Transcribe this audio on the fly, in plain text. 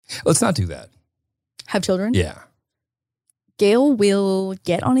Let's not do that. Have children? Yeah. Gail will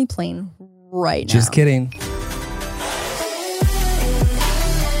get on a plane right now. Just kidding.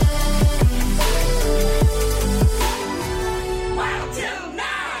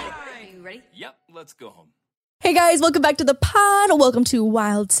 Yep, let's go home. Hey guys, welcome back to the pod. Welcome to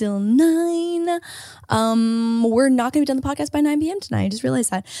Wild Till 9. We're not going to be done the podcast by 9 p.m. tonight. I just realized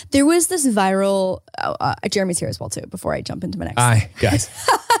that. There was this viral, Jeremy's here as well too, before I jump into my next. Hi, guys.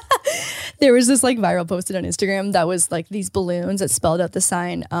 There was this like viral posted on Instagram that was like these balloons that spelled out the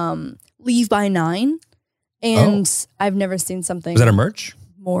sign, leave by 9. And I've never seen something. Was that a merch?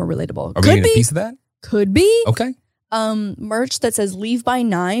 More relatable. Are we getting a piece of that? Could be. Okay. Merch that says leave by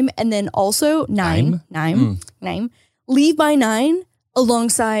 9 and then also 9, leave by 9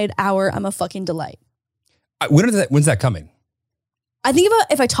 alongside our I'm a fucking delight. When's that coming? I think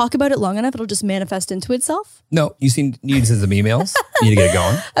if I talk about it long enough, it'll just manifest into itself. No, you need to send some emails. You need to get it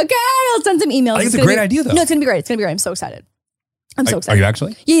going. Okay, I'll send some emails. I think it's a great idea though. No, it's going to be great. It's going to be great. I'm so excited. I'm so excited. Are you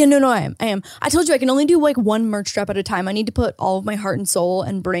actually? Yeah, no, I am. I told you I can only do like one merch drop at a time. I need to put all of my heart and soul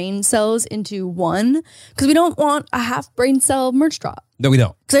and brain cells into one because we don't want a half brain cell merch drop. No, we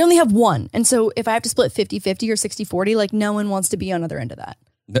don't. Because I only have one. And so if I have to split 50-50 or 60-40, like no one wants to be on the other end of that.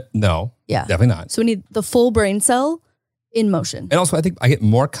 No. Yeah. Definitely not. So we need the full brain cell in motion. And also I think I get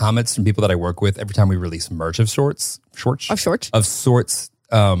more comments from people that I work with every time we release merch of sorts,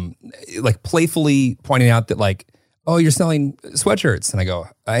 like playfully pointing out that like, oh, you're selling sweatshirts. And I go,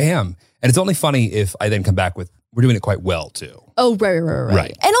 I am. And it's only funny if I then come back with, we're doing it quite well too. Oh,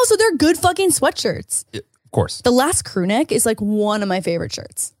 right. And also they're good fucking sweatshirts. Yeah, of course. The last crew neck is like one of my favorite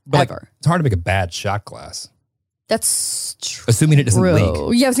shirts ever. Like, it's hard to make a bad shot glass. That's true. Assuming it doesn't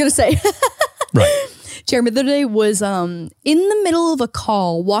leak. Yeah, I was going to say. Right. Jeremy the other day was in the middle of a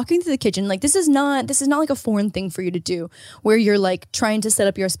call, walking through the kitchen. Like this is not like a foreign thing for you to do, where you're like trying to set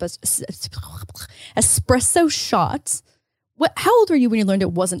up your espresso shot. How old were you when you learned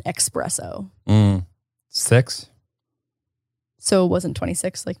it wasn't espresso? 6. So it wasn't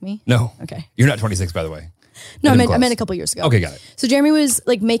 26 like me? No. Okay. You're not 26, by the way. No, I meant a couple years ago. Okay, got it. So Jeremy was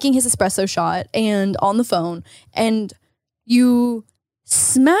like making his espresso shot and on the phone, and you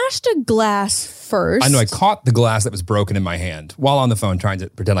smashed a glass first. I know. I caught the glass that was broken in my hand while on the phone, trying to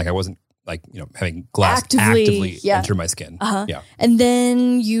pretend like I wasn't like, having glass actively enter my skin. Yeah. And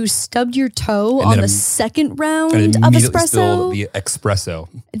then you stubbed your toe on the second round of espresso.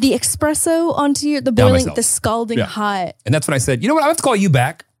 The espresso onto the boiling, the scalding hot. And that's when I said, you know what? I have to call you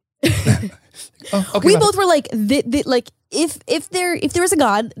back. Okay, we both were like, if there is a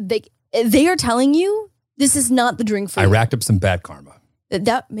God, they are telling you this is not the drink for you. I racked up some bad karma.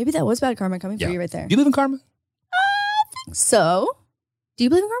 Maybe that was bad karma coming for you right there. Do you believe in karma? I think so. Do you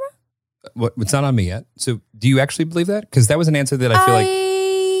believe in karma? It's not on me yet. So do you actually believe that? Because that was an answer that I feel like.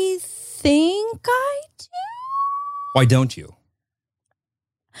 I think I do. Why don't you?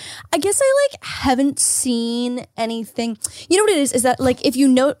 I guess I haven't seen anything. You know what it is? Is that if you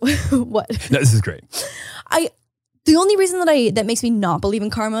know what? No, this is great. The only reason that makes me not believe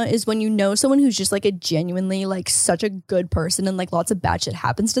in karma is when you know someone who's just a genuinely such a good person and lots of bad shit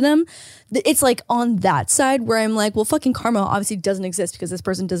happens to them. It's on that side where I'm well, fucking karma obviously doesn't exist because this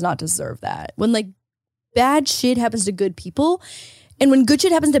person does not deserve that. When bad shit happens to good people and when good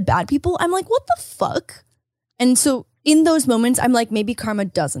shit happens to bad people, I'm what the fuck? And so in those moments, I'm maybe karma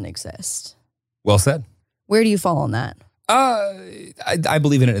doesn't exist. Well said. Where do you fall on that? I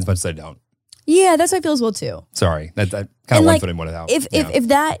believe in it as much as I don't. Yeah, that's how I feel as well too. Sorry, that kind of one foot in, one out. If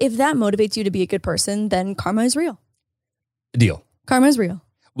that motivates you to be a good person, then karma is real. Deal. Karma is real.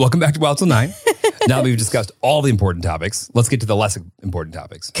 Welcome back to Wild Till 9. Now that we've discussed all the important topics, let's get to the less important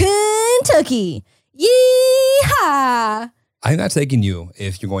topics. Kentucky, yeehaw! I'm not taking you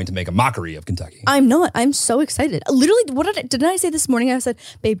if you're going to make a mockery of Kentucky. I'm not. I'm so excited. Literally, didn't I say this morning? I said,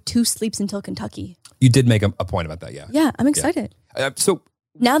 "Babe, 2 sleeps until Kentucky." You did make a point about that, yeah. Yeah, I'm excited. Yeah. So.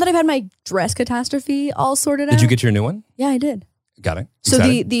 Now that I've had my dress catastrophe all sorted out. Did you get your new one? Yeah, I did. Got it. So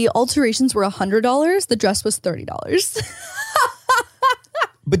the alterations were $100. The dress was $30.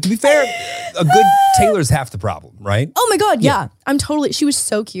 But to be fair, a good tailor's half the problem, right? Oh my God, yeah. She was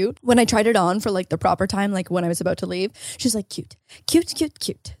so cute. When I tried it on for the proper time, when I was about to leave, she's cute.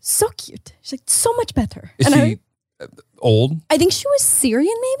 So cute. She's so much better. Is she old? I think she was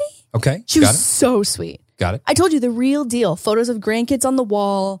Syrian maybe. Okay. She was so sweet. Got it. I told you the real deal. Photos of grandkids on the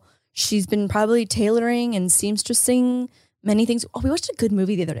wall. She's been probably tailoring and seamstressing many things. Oh, we watched a good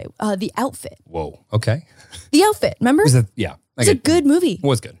movie the other day. The Outfit. Whoa. Okay. The Outfit. Remember? Yeah. It's a good movie. It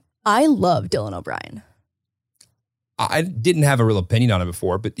was good. I love Dylan O'Brien. I didn't have a real opinion on it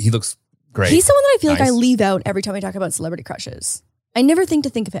before, but he looks great. He's someone that I feel like I leave out every time I talk about celebrity crushes. I never think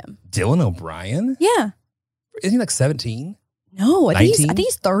of him. Dylan O'Brien? Yeah. Isn't he like 17? No, I think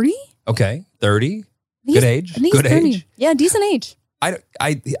he's 30. Okay, 30. Good age. Good age. Yeah, decent age. I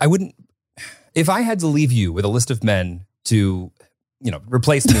wouldn't. If I had to leave you with a list of men to,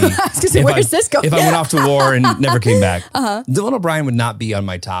 replace me. Where's this going? If I went off to war and never came back, Dylan O'Brien would not be on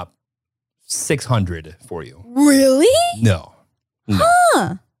my top 600 for you. Really? No.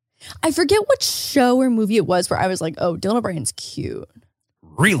 Huh. I forget what show or movie it was where I was like, oh, Dylan O'Brien's cute.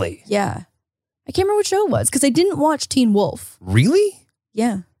 Really? Yeah. I can't remember what show it was because I didn't watch Teen Wolf. Really?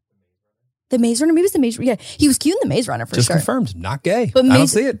 Yeah. The Maze Runner? Maybe it's The Maze Runner. Yeah, he was cute in The Maze Runner for Just sure. Just confirmed. Not gay. But I don't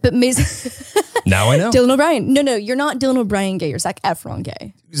see it. But Maze... Now I know. Dylan O'Brien. No, you're not Dylan O'Brien gay. You're Zac Efron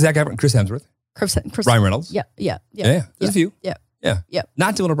gay. Zac Efron, Chris Hemsworth. Ryan Reynolds. Yeah. There's a few. Yeah.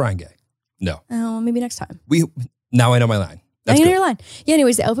 Not Dylan O'Brien gay. No. Oh, maybe next time. Now I know my line. Now you know your line. Yeah,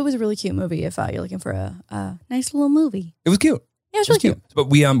 anyways, The Outfit was a really cute movie if you're looking for a nice little movie. It was cute. Yeah, it was really cute. But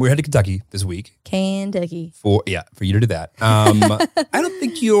we're headed to Kentucky this week. Kentucky. For you to do that. I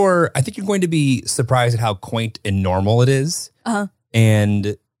think you're going to be surprised at how quaint and normal it is.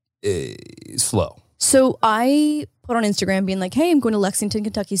 And slow. So I put on Instagram being like, hey, I'm going to Lexington,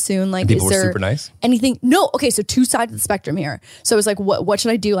 Kentucky soon. Like, people is there were super nice. anything? No. Okay. So two sides of the spectrum here. So I was like, what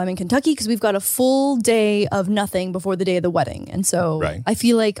should I do? I'm in Kentucky because we've got a full day of nothing before the day of the wedding. And so I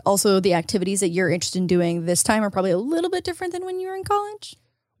feel like also the activities that you're interested in doing this time are probably a little bit different than when you were in college.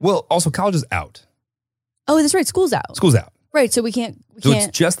 Well, also college is out. Oh, that's right. School's out. School's out. Right. So we can't.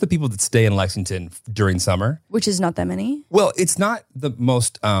 It's just the people that stay in Lexington during summer. Which is not that many. Well, it's not the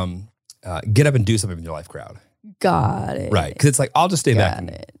most get up and do something with your life crowd. Got it. Right. Because it's like, I'll just stay back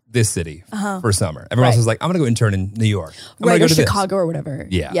in this city for summer. Everyone else is like, I'm going to go intern in New York. Or Chicago or whatever.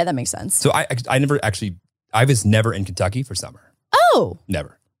 Yeah. Yeah, that makes sense. So I was never in Kentucky for summer. Oh.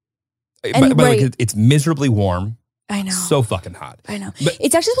 Never. By the way, it's miserably warm. I know. So fucking hot. I know. But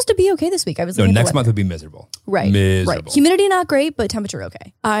it's actually supposed to be okay this week. Next month would be miserable. Right. Miserable. Right. Humidity not great, but temperature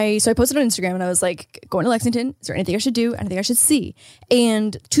okay. So I posted on Instagram and I was like, going to Lexington, is there anything I should do? Anything I should see?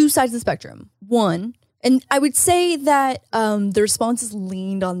 And two sides of the spectrum. One, and I would say that the responses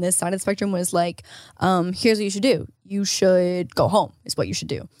leaned on this side of the spectrum was like, here's what you should do. You should go home is what you should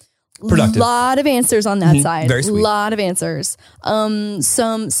do. Productive. Lot of answers on that side. Very sweet. Lot of answers.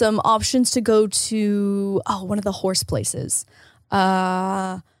 Some options to go to. Oh, one of the horse places.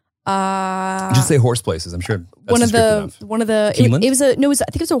 Just say horse places. I'm sure that's one of the. Keeneland? I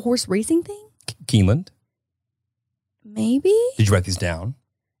think it was a horse racing thing. Keeneland. Maybe. Did you write these down?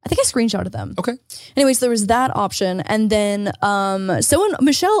 I think I screenshotted them. Okay. Anyways, there was that option. And then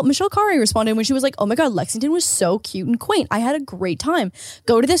Michelle Kari responded when she was like, oh my God, Lexington was so cute and quaint. I had a great time.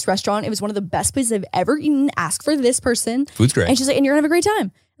 Go to this restaurant. It was one of the best places I've ever eaten. Ask for this person. Food's great. And she's like, and you're going to have a great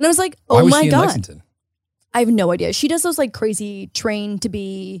time. And I was like, oh Why was my she in God. Lexington? I have no idea. She does those like crazy train to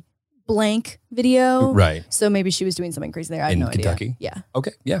be blank video. Right. So maybe she was doing something crazy there. I have in no Kentucky? idea. Yeah.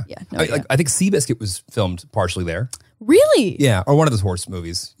 Okay. Yeah. Yeah. No idea. I think Seabiscuit was filmed partially there. Really? Yeah. Or one of those horse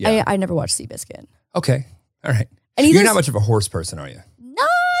movies. Yeah. I never watched Seabiscuit. Okay. All right. And you're not much of a horse person, are you? Not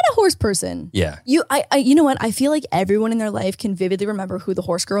a horse person. Yeah. You know what? I feel like everyone in their life can vividly remember who the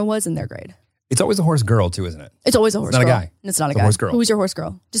horse girl was in their grade. It's always a horse girl too, isn't it? It's always a horse girl. It's not a guy. It's not a It's guy. a horse girl. Who was your horse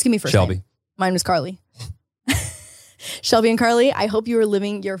girl? Just give me first Shelby. name. Mine was Carly. Shelby and Carly, I hope you were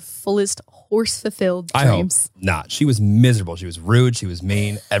living your fullest horse-fulfilled dreams. I hope not. She was miserable. She was rude. She was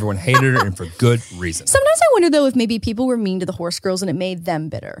mean. Everyone hated her, and for good reason. Sometimes I wonder, though, if maybe people were mean to the horse girls and it made them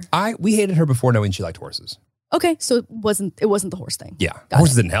bitter. We hated her before knowing she liked horses. Okay, so it wasn't the horse thing. Yeah.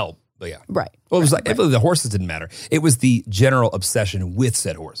 Horses didn't help, but yeah. Right. Well, it was the horses didn't matter. It was the general obsession with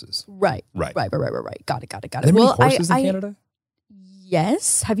said horses. Right. Right. Got it. Are there many horses in Canada?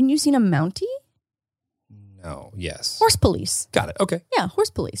 Yes. Haven't you seen a Mountie? No. Yes. Horse police. Got it. Okay. Yeah, horse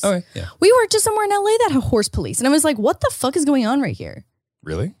police. Okay. Yeah. We were just somewhere in LA that had horse police. And I was like, what the fuck is going on right here?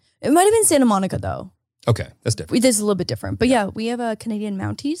 Really? It might have been Santa Monica, though. Okay. That's different. This is a little bit different. But yeah, we have Canadian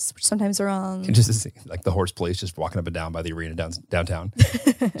Mounties, which sometimes are on... And just like the horse police just walking up and down by the arena downtown.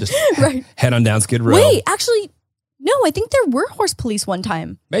 Just right. Head on down Skid Row. Wait, actually, no, I think there were horse police one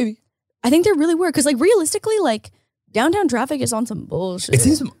time. Maybe. I think there really were. Because like realistically, like downtown traffic is on some bullshit. It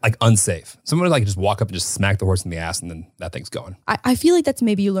seems like unsafe. Someone would like just walk up and just smack the horse in the ass and then that thing's going. I feel like that's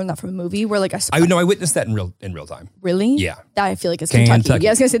maybe you learned that from a movie where like I witnessed that in real time. Really? Yeah. That I feel like it's Kentucky.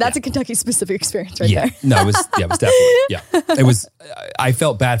 Yeah, I was gonna say that's a Kentucky specific experience right there. No, it was definitely. Yeah. It was I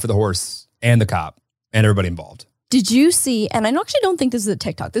felt bad for the horse and the cop and everybody involved. Did you see, and I actually don't think this is a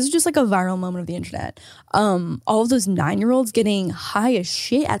TikTok, this is just like a viral moment of the internet, all of those 9-year-olds getting high as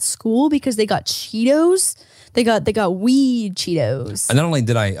shit at school because they got Cheetos. They got weed Cheetos. And not only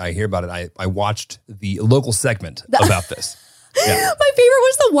did I hear about it, I watched the local segment about this. Yeah. My favorite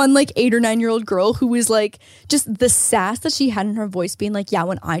was the one like 8 or 9-year-old girl who was like just the sass that she had in her voice being like, yeah,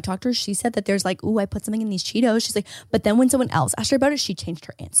 when I talked to her, she said that there's like, ooh, I put something in these Cheetos. She's like, but then when someone else asked her about it, she changed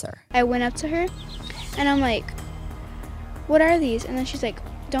her answer. I went up to her and I'm like, what are these? And then she's like,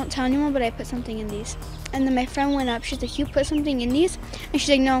 don't tell anyone, but I put something in these. And then my friend went up, she's like, you put something in these? And she's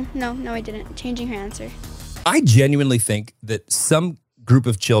like, no, I didn't. Changing her answer. I genuinely think that some group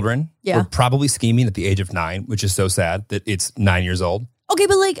of children Yeah. were probably scheming at the age of 9, which is so sad that it's 9 years old. Okay,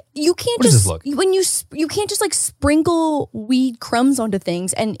 but like you can't What does just this look? when you can't just like sprinkle weed crumbs onto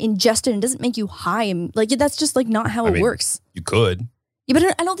things and ingest it and it doesn't make you high. And like that's just like not how I it mean, works. You could. Yeah,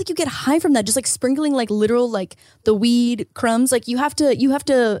 but I don't think you get high from that. Just like sprinkling like literal like the weed crumbs. Like you have to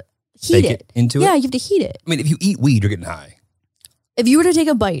heat Bake it. it into it? Yeah, you have to heat it. I mean, if you eat weed, you're getting high. If you were to take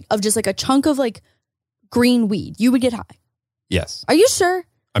a bite of just like a chunk of like green weed, you would get high. Yes, Are you sure?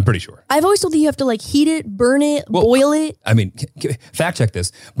 I'm pretty sure. I've always told you have to like heat it, burn it, Well, boil it. I mean, fact check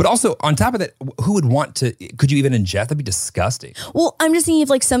this. But also, on top of that, who would want to, could you even ingest? That'd be disgusting. Well, I'm just thinking if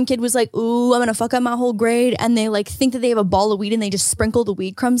like some kid was like, ooh, I'm going to fuck up my whole grade. And they like think that they have a ball of weed and they just sprinkle the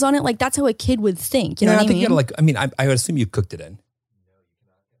weed crumbs on it. Like that's how a kid would think. You know what I think mean? you gotta like, I mean, I would assume you cooked it in.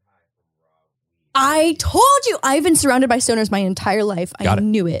 I told you I've been surrounded by stoners my entire life. Got I it.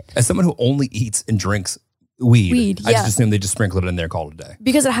 knew it. As someone who only eats and drinks weed, I yeah. just assume they just sprinkle it in there, call it a day.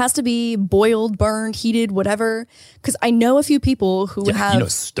 Because it has to be boiled, burned, heated, whatever. Because I know a few people who have. You know,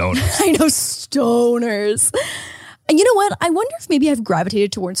 stoners. I know stoners. And you know what? I wonder if maybe I've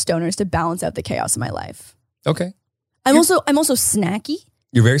gravitated towards stoners to balance out the chaos in my life. Okay. I'm also snacky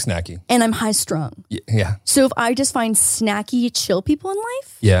You're very snacky. and I'm high strung. Yeah. So if I just find snacky, chill people in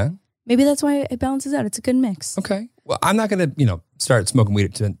life, Yeah. maybe that's why it balances out. It's a good mix. Okay. Well, I'm not going to, start smoking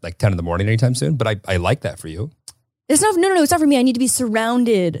weed at like 10 in the morning anytime soon, but I like that for you. It's not. No. It's not for me. I need to be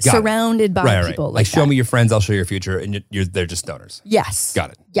surrounded by Right. people. Like show that. me your friends, I'll show you your future, and they're just stoners. Yes.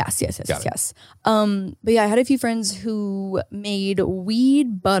 Got it. Yes. Got it. Yes. But yeah, I had a few friends who made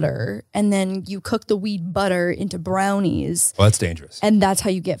weed butter, and then you cook the weed butter into brownies, Well, that's dangerous. and that's how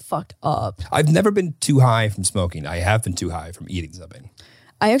you get fucked up. I've never been too high from smoking. I have been too high from eating something.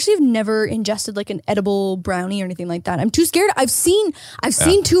 I actually have never ingested like an edible brownie or anything like that. I'm too scared. I've seen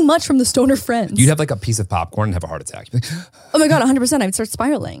too much from the stoner friends. You'd have like a piece of popcorn and have a heart attack. You'd be like, Oh my God, 100%. I'd start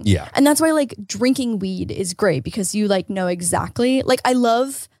spiraling. Yeah. And that's why like drinking weed is great because you like know exactly. Like I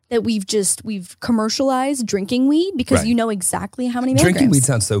love that we've commercialized drinking weed because Right. you know exactly how many milligrams. Drinking weed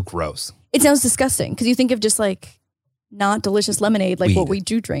sounds so gross, It sounds disgusting because you think of just like not delicious lemonade like what Weed. we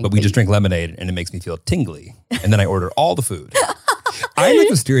do drink. but we just drink lemonade and it makes me feel tingly. And then I order all the food. I'm like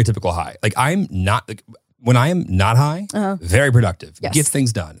the stereotypical high. Like I'm not, like when I am not high, very productive, Yes. gets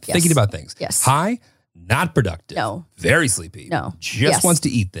things done, Yes. thinking about things. Yes. High, not productive. No. Very sleepy. No. Just Yes. wants to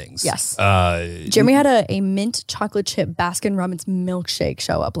eat things. Yes. Uh, Jeremy had a mint chocolate chip Baskin Robbins milkshake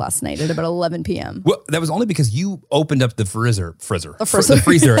show up last night at about 11 p.m. Well, that was only because you opened up the freezer freezer. the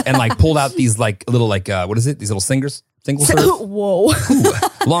freezer and like pulled out these like little like what is it? These little single serve. Whoa.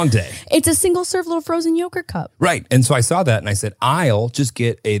 Long day. It's a single serve little frozen yogurt cup. Right. And so I saw that and I said, I'll just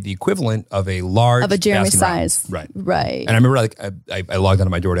get the equivalent of a large Of a Jeremy Baskin Robbins. size. Right. Right. And I remember like I logged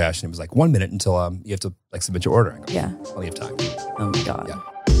onto my DoorDash and it was like 1 minute until you have to like submit your order. I go, Yeah. Plenty of time. Oh my God.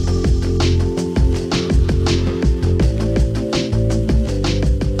 Yeah.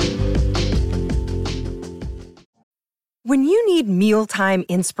 When you need mealtime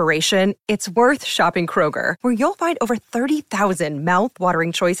inspiration, it's worth shopping Kroger, where you'll find over 30,000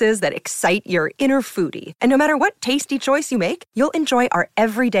 mouthwatering choices that excite your inner foodie. And no matter what tasty choice you make, you'll enjoy our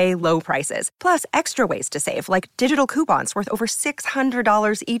everyday low prices, plus extra ways to save, like digital coupons worth over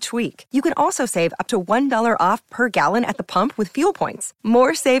 $600 each week. You can also save up to $1 off per gallon at the pump with fuel points.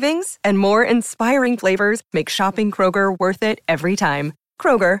 More savings and more inspiring flavors make shopping Kroger worth it every time.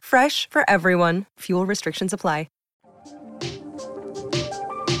 Kroger, fresh for everyone. Fuel restrictions apply.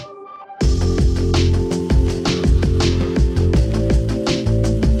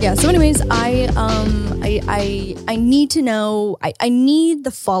 Yeah. So, anyways, I need to know. I need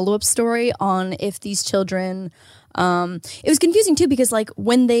the follow up story on if these children. It was confusing too because like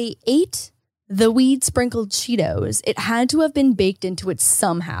when they ate the weed sprinkled Cheetos, it had to have been baked into it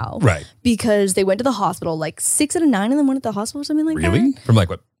somehow, Right. Because they went to the hospital, like 6 out of 9 of them went to the hospital or something like that. Really? From like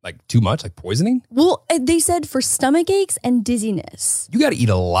what? Like too much? Like poisoning? Well, they said for stomach aches and dizziness. You got to eat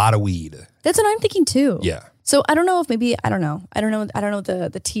a lot of weed. That's what I'm thinking too. Yeah. So I don't know if maybe I don't know what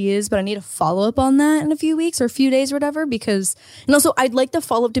the tea is, but I need a follow up on that in a few weeks or a few days or whatever. Because and also I'd like the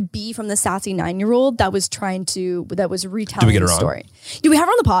follow up to be from the sassy 9-year-old that was retelling get her the on? story. Do we have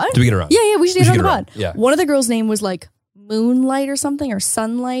her on the pod? Do we get her on? Yeah, we should get her on the pod. Yeah. One of the girls' name was like Moonlight or something, or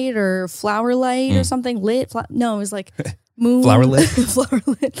Sunlight or Flower Light or something. No, it was like Flower Lip. Flower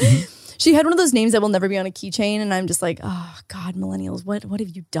Lip. She had one of those names that will never be on a keychain, and I'm just like, oh God, millennials, what have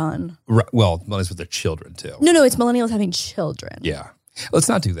you done? Right, well, millennials with their children too. No, it's millennials having children. Yeah. Let's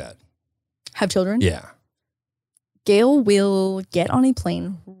not do that. Have children? Yeah. Gail will get on a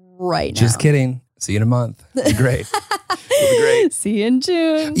plane right now. Just kidding. See you in a month. It'll be great. It'll be great. See you in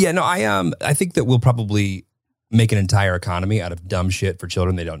June. Yeah, no, I think that we'll probably make an entire economy out of dumb shit for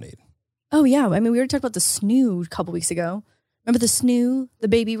children they don't need. Oh yeah, I mean we already talked about the snoo a couple weeks ago. Remember the snoo, the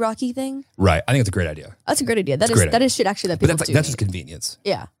baby Rocky thing? Right. I think it's a great idea. That's a great idea. That is shit actually that But people do. that's just convenience.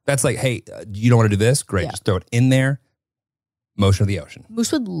 Yeah. That's like, hey, you don't want to do this? Great. Yeah. Just throw it in there. Motion of the ocean.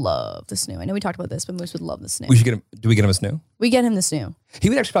 Moose would love the snoo. I know we talked about this, but Moose would love the snoo. We should get him. Do we get him a snoo? We get him the snoo. He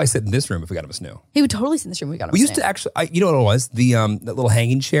would actually probably sit in this room if we got him a snoo. He would totally sit in this room. We got him. We a used snoo. to actually, you know what it was? The that little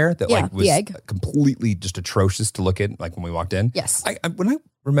hanging chair that Yeah, like was the egg. completely just atrocious to look at, like when we walked in. Yes. When I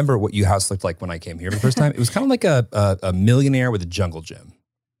remember what your house looked like when I came here for the first time, it was kind of like a millionaire with a jungle gym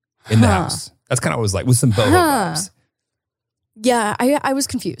in the house. That's kind of what it was like with some boho vibes. Yeah, I was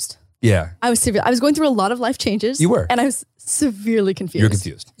confused. Yeah, I was going through a lot of life changes. You were. And I was severely confused. you're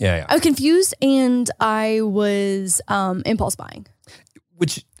confused. Yeah. I was confused and I was impulse buying.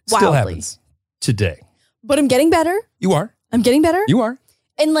 Which still Wildly. happens today. But I'm getting better. You are. I'm getting better. You are.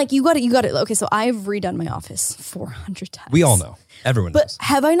 And like you got it. Okay, so I've redone my office 400 times. We all know. Everyone But knows.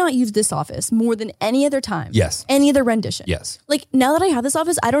 have I not used this office more than any other time? Yes. Any other rendition? Yes. Like now that I have this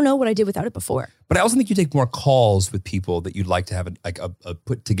office, I don't know what I did without it before. But I also think you take more calls with people that you'd like to have a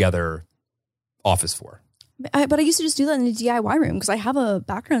put together office for. But I used to just do that in the DIY room because I have a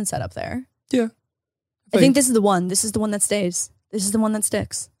background set up there. Yeah. I think this is the one. This is the one that stays. This is the one that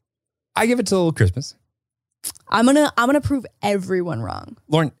sticks. I give it till Christmas. I'm gonna prove everyone wrong.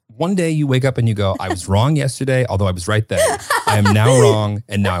 Lauren, one day you wake up and you go, I was wrong yesterday, although I was right then. I am now wrong,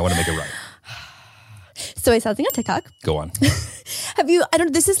 and now I want to make it right. So I saw something on TikTok. Go on. Have you?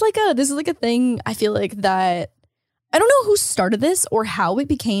 This is like a thing. I feel like that. I don't know who started this or how it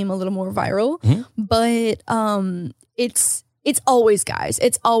became a little more viral, but it's always guys.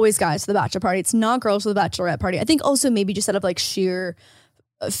 It's always guys for the bachelor party. It's not girls for the bachelorette party. I think also maybe just out of like sheer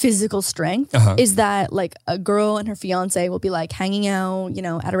physical strength is that like a girl and her fiance will be like hanging out,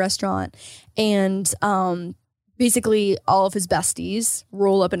 at a restaurant, and basically all of his besties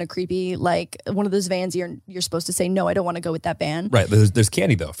roll up in a creepy, like one of those vans you're supposed to say, no, I don't want to go with that van. Right. There's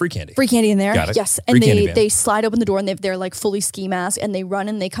candy though. Free candy. Free candy in there. Got it. Yes. Free And candy van. they slide open the door and they're like fully ski mask and they run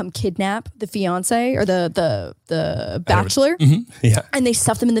and they come kidnap the fiance or the bachelor. Yeah. And they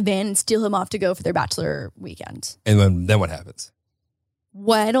stuff them in the van and steal him off to go for their bachelor weekend. And then what happens?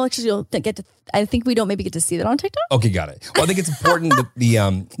 Well, I don't actually get to. I think we don't maybe get to see that on TikTok. Okay, got it. Well, I think it's important that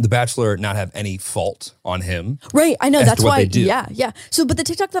the bachelor not have any fault on him. Right, I know. As That's to what why. they do. Yeah. So, but the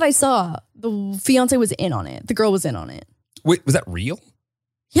TikTok that I saw, the fiance was in on it. The girl was in on it. Wait, was that real?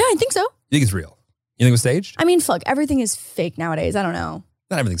 Yeah, I think so. You think it's real? You think it was staged? I mean, fuck, everything is fake nowadays. I don't know.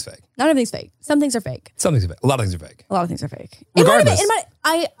 Not everything's fake. Not everything's fake. Some things are fake. Some things are fake. A lot of things are fake. A lot of things are fake. Regardless.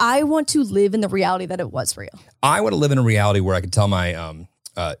 I want to live in the reality that it was real. I want to live in a reality where I could tell my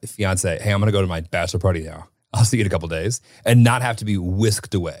fiance, hey, I'm going to go to my bachelor party now. I'll see you in a couple of days, and not have to be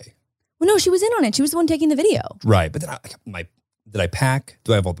whisked away. Well, no, she was in on it. She was the one taking the video. Right. But then did I pack?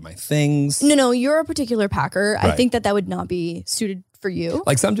 Do I have all my things? No, you're a particular packer. I Right. think that would not be suited for you.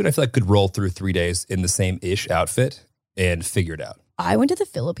 Like some dude I feel like could roll through 3 days in the same-ish outfit and figure it out. I went to the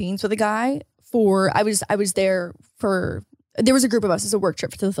Philippines with a guy I was there for, there was a group of us as a work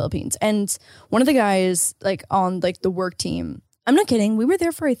trip to the Philippines. And one of the guys like on like the work team, I'm not kidding. We were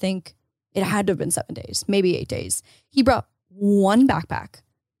there for, I think it had to have been 7 days, maybe 8 days. He brought one backpack,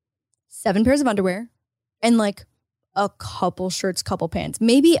 7 pairs of underwear, and like a couple shirts, couple pants.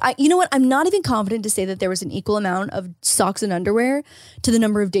 Maybe you know what? I'm not even confident to say that there was an equal amount of socks and underwear to the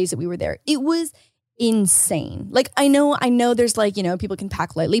number of days that we were there. It was insane. Like I know there's like, people can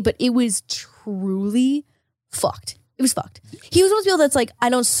pack lightly, but it was truly fucked. It was fucked. He was one of those people that's like, I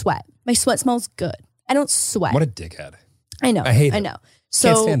don't sweat. My sweat smells good. I don't sweat. What a dickhead. I know. I hate I him. know.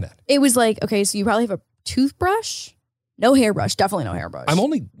 So Can't stand that. it was like, okay, so you probably have a toothbrush, no hairbrush, definitely no hairbrush. I'm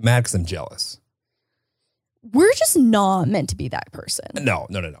only mad because I'm jealous. We're just not meant to be that person. No.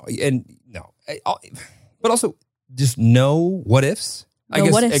 And no. But also, just no what ifs. No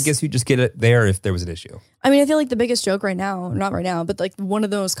what ifs. I guess you just get it there if there was an issue. I mean, I feel like the biggest joke right now, not right now, but like one of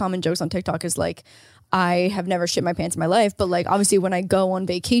the most common jokes on TikTok is like, I have never shit my pants in my life, but like obviously when I go on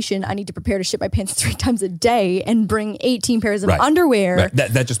vacation, I need to prepare to shit my pants 3 times a day and bring 18 pairs of Right. underwear Right.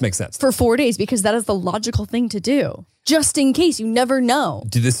 That just makes sense. for 4 days because that is the logical thing to do. Just in case, you never know.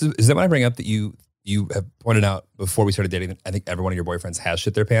 Is that when I bring up that you have pointed out before we started dating that I think every one of your boyfriends has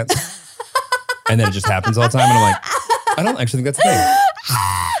shit their pants? And then it just happens all the time. And I'm like, I don't actually think that's a thing.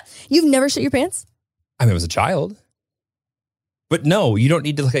 You've never shit your pants? I mean, I was a child. But no, you don't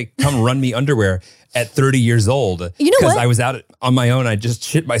need to like come run me underwear at 30 years old. You know what? Because I was out on my own. I just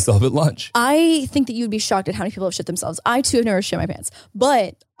shit myself at lunch. I think that you'd be shocked at how many people have shit themselves. I too have never shit my pants.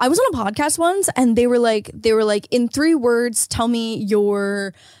 But I was on a podcast once and they were like, in 3 words, tell me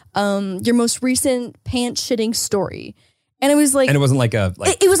your most recent pants shitting story. And it was like, And it wasn't like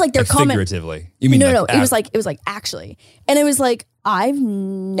it was like their comment. figuratively. You mean No, like it was like actually. And it was like, I've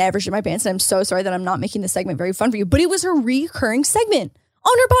never shit my pants and I'm so sorry that I'm not making this segment very fun for you. But it was her recurring segment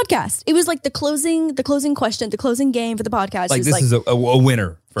on her podcast. It was like the closing question, the closing game for the podcast. Like this is a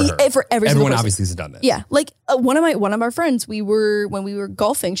winner for her. For every single Everyone person. obviously has done this. Yeah. Like one of our friends, when we were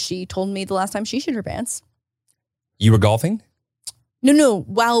golfing, she told me the last time she shit her pants. You were golfing? No.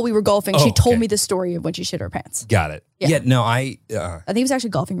 While we were golfing, she told okay. me the story of when she shit her pants. Got it. Yeah. Yeah, no, I think it was actually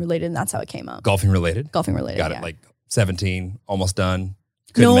golfing related and that's how it came up. golfing related. Golfing related. Got yeah. it. Like 17, almost done.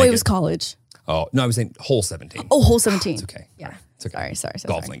 No, make it was college. Oh, no, I was saying whole 17. Oh, whole 17. It's okay. Yeah. It's okay. Sorry.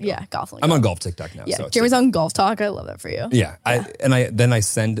 Golf sorry. lingo. Yeah, golf lingo. I'm on golf TikTok now. Yeah, So it's Jeremy's on Golf Talk. I love that for you. Yeah. I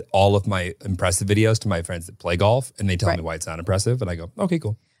send all of my impressive videos to my friends that play golf and they tell Right. me why it's not impressive. And I go, okay,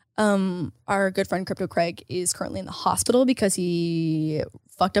 cool. Our good friend Crypto Craig is currently in the hospital because he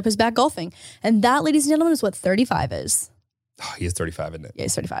fucked up his back golfing. And that, ladies and gentlemen, is what 35 is. Oh, he is 35, isn't it? Yeah,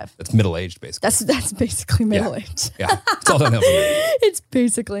 he's 35. That's middle-aged, basically. That's basically middle age. Yeah. It's all downhill from there. It's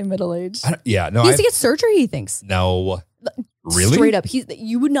basically middle age. Yeah. No, He has to get surgery, he thinks. No. Really? Straight up.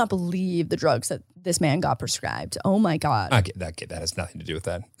 You would not believe the drugs that this man got prescribed. Oh my God. I get that. That has nothing to do with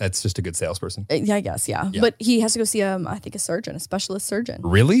that. That's just a good salesperson. Yeah, I guess, yeah. But he has to go see, I think, a surgeon, a specialist surgeon.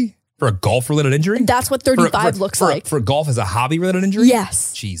 Really? For a golf-related injury? That's what 35 looks like. For golf as a hobby-related injury?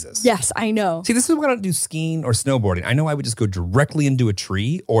 Yes. Jesus. Yes, I know. See, this is why I don't do skiing or snowboarding. I know I would just go directly into a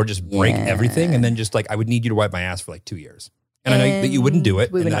tree or just break everything and then just like I would need you to wipe my ass for like 2 years. And I know that you wouldn't do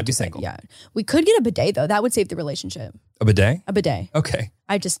it We and would then not I'd be do that. single. Yeah. We could get a bidet though. That would save the relationship. A bidet? A bidet. Okay.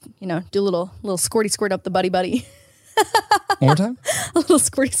 I just, do a little squirty squirt up the buddy. One more time? A little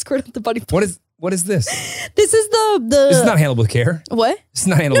squirty squirt up the buddy. What is this? This is the This is not handled with care. what? This is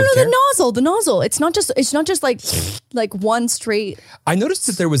not handled No, with care. the nozzle. It's not just like one straight. I noticed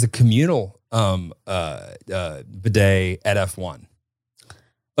that there was a communal bidet at F1.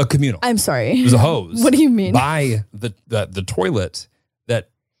 A communal. I'm sorry. It was a hose. What do you mean? By the toilet that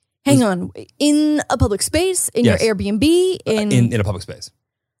Hang on. In a public space, in Yes. your Airbnb, in a public space.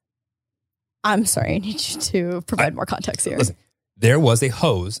 I'm sorry. I need you to provide more context here. Listen, there was a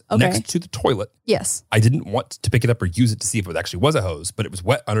hose Okay. next to the toilet. Yes. I didn't want to pick it up or use it to see if it actually was a hose, but it was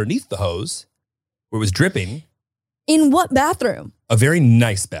wet underneath the hose where it was dripping. In what bathroom? A very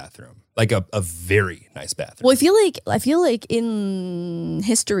nice bathroom. Like a very nice bathroom. Well, I feel like in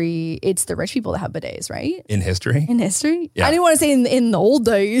history, it's the rich people that have bidets, right? In history? In history? Yeah. I didn't want to say in the old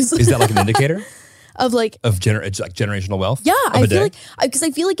days Is that like an indicator of like, of generational wealth? yeah, A I bidet? feel like, because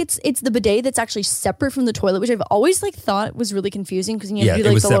I feel like it's the bidet that's actually separate from the toilet, which I've always like thought was really confusing because you have to do it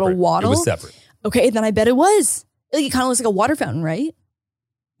like was the separate. little waddle. It was separate. Okay, then I bet it was. Like it kind of looks like a water fountain, right?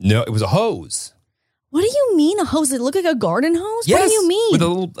 No, it was a hose. What do you mean a hose? Does it look like a garden hose? What do you mean? With a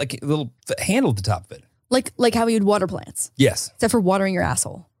little handle at the top of it. Like how you'd water plants, Yes. except for watering your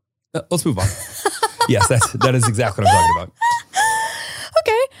asshole. Let's move on. Yes, that is exactly what I'm talking about.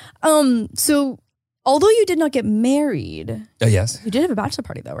 Okay. So although you did not get married, Yes, you did have a bachelor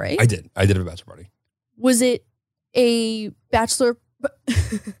party though, right? I did. I did have a bachelor party. Was it a bachelor?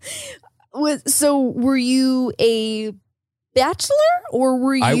 Were you a bachelor or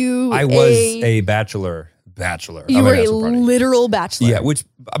were you? I was a bachelor. You of were a a bachelor party. literal bachelor. Yeah, which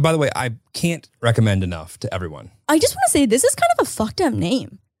by the way, I can't recommend enough to everyone. I just want to say this is kind of a fucked up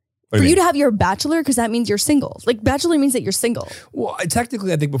name What do for you you mean? to have your bachelor because that means you're single. Like bachelor means that you're single. Well,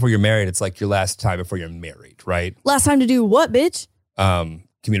 technically, I think before you're married, it's like your last time before you're married, right? Last time to do what, bitch?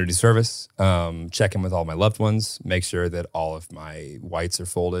 Community service, check in with all my loved ones, make sure that all of my whites are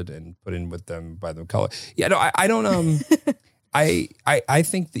folded and put in with them by the color. Yeah, no, I don't. I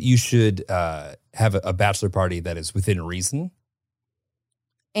think that you should have a bachelor party that is within reason,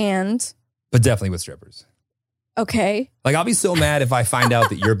 And but definitely with strippers. okay, Like, I'll be so mad if I find out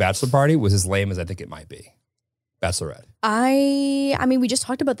that your bachelor party was as lame as I think it might be. Bachelorette. I mean, we just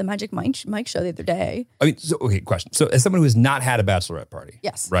talked about the Magic Mike show the other day. I mean, so, okay, question. So, as someone who has not had a bachelorette party,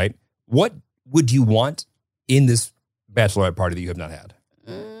 Yes. right? What would you want in this bachelorette party that you have not had?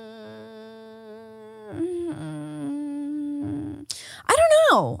 I don't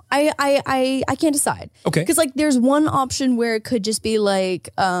know. I can't decide. Okay. Because like there's one option where it could just be like,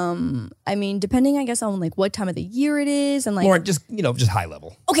 I mean, depending, I guess, on like what time of the year it is and like More just, just high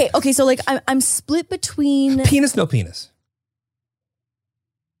level. Okay, so like I'm split between Penis, no penis.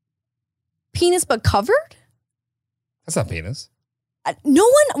 penis but covered. That's not penis. No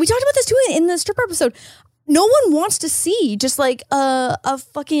one. We talked about this too in the stripper episode. No one wants to see just like a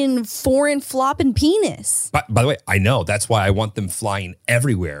fucking foreign flopping penis. By the way, I know. That's why I want them flying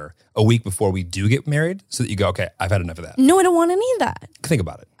everywhere a week before we do get married so that you go, okay, I've had enough of that. No, I don't want any of that. Think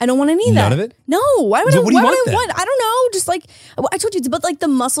about it. I don't want any of that. None of it? No. Why would So I? what do you Why want would I then? want? I don't know. Just like I told you, it's about like the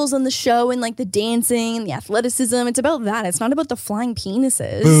muscles on the show and like the dancing and the athleticism. It's about that. It's not about the flying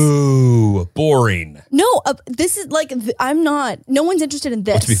penises. Boo. Boring. No, this is like I'm not. No one's interested in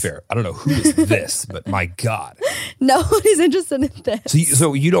this. Well, to be fair, I don't know who is this, but my God. No one is interested in this.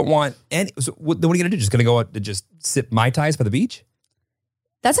 So you don't want any. So what are you going to do? Just going to go out to just sip Mai Tais by the beach?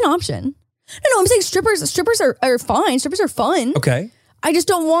 That's an option. No, I'm saying strippers are fine. Strippers are fun. Okay. I just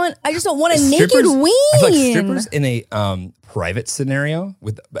don't want a naked Strippers- ween. I feel like strippers in a private scenario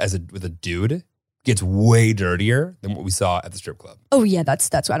with a dude gets way dirtier than what we saw at the strip club. Oh yeah, that's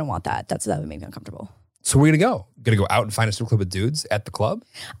I don't want that. That would make me uncomfortable. So we're gonna go. Gonna go out and find a strip club with dudes at the club?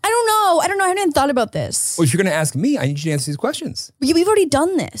 I don't know. I hadn't thought about this. Well, if you're gonna ask me, I need you to answer these questions. We've already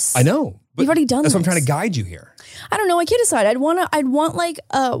done this. I know. But We've already done That's this. why I'm trying to guide you here. I don't know. I can't decide. I'd want like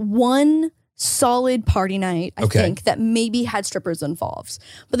one solid party night, I Okay. think, that maybe had strippers involved.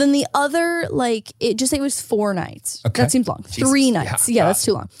 But then the other, like, it was 4 nights. Okay. That seems long. Jesus. 3 nights. Yeah. Yeah, that's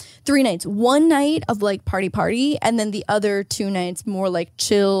too long. 3 nights. 1 night of like party, and then the other 2 nights more like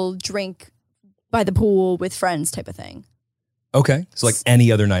chill, drink by the pool with friends type of thing. Okay. So like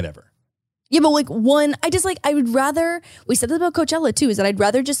any other night ever. Yeah, but like I would rather, we said that about Coachella too, is that I'd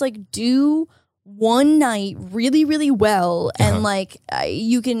rather just like do one night really, really well. And like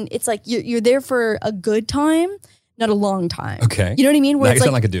it's like you're there for a good time, not a long time. Okay. You know what I mean? Now you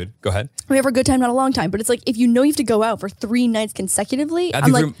sound like a dude. Go ahead. we have a good time, not a long time. But it's like, if you know you have to go out for 3 nights consecutively, I I'm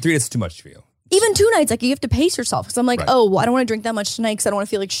think like, 3 days is too much for you. even 2 nights, like you have to pace yourself. Because I'm like, Right. oh, well, I don't want to drink that much tonight because I don't want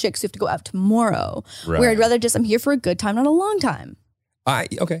to feel like shit because you have to go out tomorrow. Right. Where I'd rather just, I'm here for a good time, not a long time.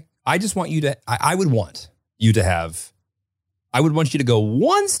 Okay. I just want you to, I would want you to have, I would want you to go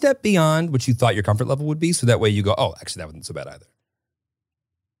one step beyond what you thought your comfort level would be. So that way you go, oh, actually, that wasn't so bad either.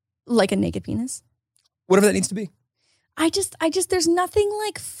 Like a naked penis. Whatever that needs to be. I just, there's nothing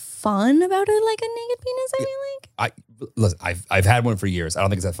like fun about it, like a naked penis. I feel like. Listen, I've had one for years. I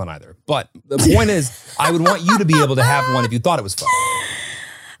don't think it's that fun either. But the point is, I would want you to be able to have one if you thought it was fun.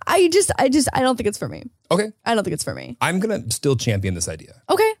 I don't think it's for me. Okay. I don't think it's for me. I'm going to still champion this idea.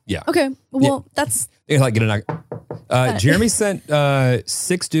 Okay. Yeah. Okay. Well, that's You're like, get a Jeremy sent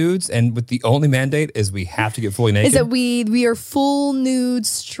 6 dudes, and with the only mandate is we have to get fully naked. is that we are full nude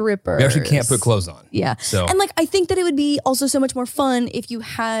strippers. We actually can't put clothes on. Yeah. So- and like I think that it would be also so much more fun if you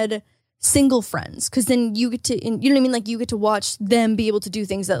had single friends, because then you get to, you know what I mean? Like you get to watch them be able to do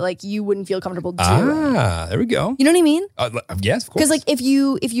things that like you wouldn't feel comfortable doing. There we go. You know what I mean? Yes, of course. Because like if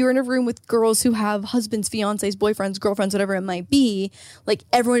you're in a room with girls who have husbands, fiancés, boyfriends, girlfriends, whatever it might be, like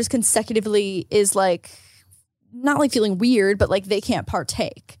everyone just consecutively is like not like feeling weird, but like they can't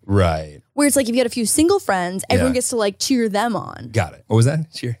partake. Right. Where it's like if you had a few single friends, everyone Yeah. gets to like cheer them on. Got it. What was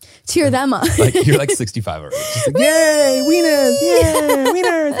that? Cheer them on. Like you're like 65 already. Just like, yay, wieners, yay,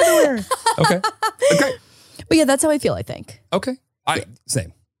 wieners, everywhere. Okay. Okay. But yeah, that's how I feel, I think. Okay.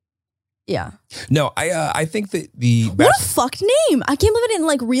 Same. Yeah. No, I think that the What a fucked name. I can't believe I didn't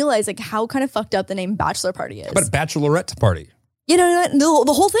like realize like how kind of fucked up the name bachelor party is. but bachelorette party. You know,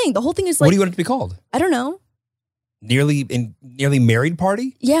 the whole thing is like, What do you want it to be called? I don't know. Nearly married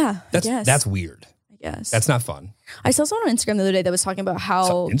party? Yeah. That's weird. I guess. That's not fun. I saw someone on Instagram the other day that was talking about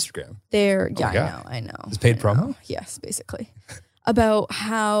how Instagram. they're, Oh my God. I know. It's paid I know. promo? Yes, basically. About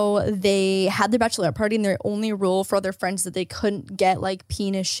how they had their bachelorette party and their only rule for other friends that they couldn't get like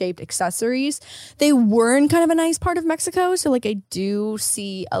penis shaped accessories. They were in kind of a nice part of Mexico, so like I do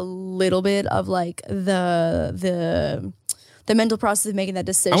see a little bit of like the mental process of making that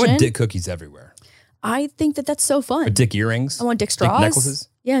decision. I want dick cookies everywhere. I think that that's so fun. Or dick earrings. I want dick straws. necklaces.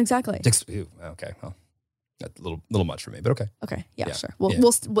 Yeah, exactly. Ew, okay. Well, that's a little much for me, but okay. Okay, yeah, Yeah, sure. Well, yeah.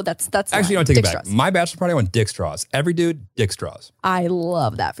 well, that's Actually, fine. I take it Dick back. straws. My bachelor party, I want dick straws. Every dude, dick straws. I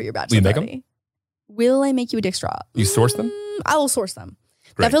love that for your bachelor Will you make 'em? party. Will I make you a dick straw? You source them? I will source them.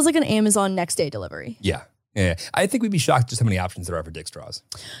 Great. That feels like an Amazon next day delivery. Yeah. I think we'd be shocked just how many options there are for dick straws.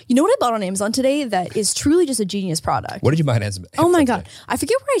 You know what I bought on Amazon today that is truly just a genius product? What did you buy on Amazon? Oh my God. I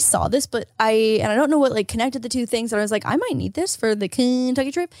forget where I saw this, but I don't know what like connected the two things. And I was like, I might need this for the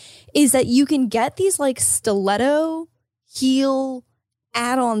Kentucky trip. Is that you can get these like stiletto heel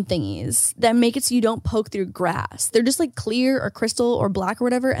add-on thingies that make it so you don't poke through grass. They're just like clear or crystal or black or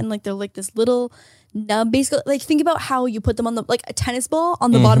whatever, and like they're like this little nub. Basically, like think about how you put them on the like a tennis ball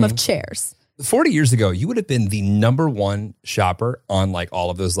on the bottom of chairs. 40 years ago, you would have been the number one shopper on like all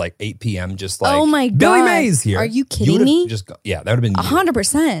of those like 8 p.m. just like, oh my God. Billy Mays here. Are you You kidding would have me? Just yeah, that would have been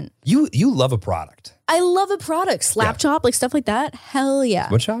 100%. you love a product. I love a product. Slap chop, like stuff like that. Hell yeah.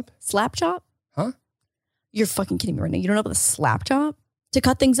 What shop? Slap chop? Huh? You're fucking kidding me right now. You don't know about the slap chop to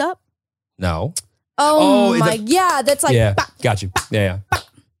cut things up? No. Oh, is my, that- yeah, that's like, yeah, bah. got you. Yeah.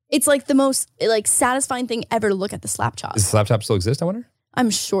 It's like the most like satisfying thing ever to look at the slap chop. Does Slap Chop still exist, I wonder? I'm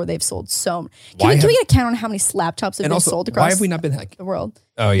sure they've sold so. Why Can we have- get a count on how many slap chops have And been also, sold across why have we not been like, the world?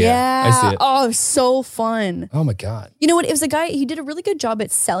 oh yeah, I see it. Oh, so fun. Oh my God. You know what? It was a guy, he did a really good job at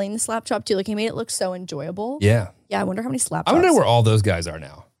selling the slap chop too. Like he made it look so enjoyable. Yeah. Yeah, I wonder how many slap I chops. wonder where all those guys are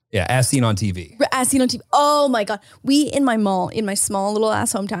now. Yeah, as seen on TV. As seen on TV. Oh my God. We in my mall, in my small little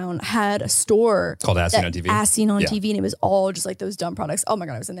ass hometown, had a store Called As Seen on TV? As Seen on Yeah. TV, and it was all just like those dumb products. Oh my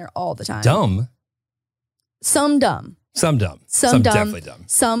God, I was in there all the time. Dumb. Some dumb. Some dumb. Some dumb. definitely dumb.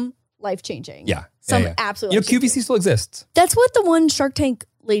 Some life changing. Yeah. Some yeah. absolutely. You know, QVC still exists. That's what the one Shark Tank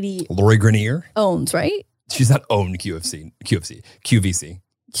lady Lori Grenier. owns, right? She's not owned QVC.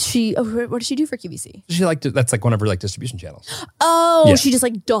 She. Oh, what does she do for QVC? She that's like one of her like distribution channels. Oh, Yeah. she just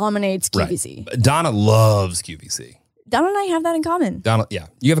like dominates Right. QVC. Donna loves QVC. Donna and I have that in common. Donna, yeah,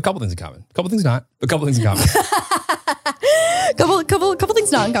 you have a couple things in common. A couple things not, but a couple things in common. Couple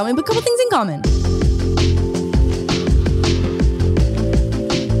things not in common, but couple things in common.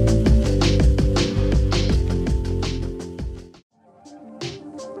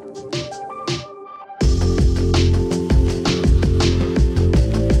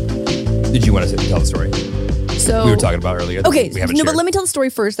 Did you want to tell the story So we were talking about earlier? that Okay, we haven't no, but shared? let me tell the story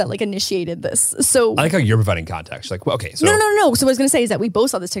first that like initiated this. So I like how you're providing context. Like, well, okay, so No. So what I was going to say is that we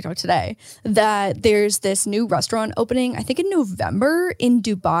both saw this TikTok today that there's this new restaurant opening, I think in November in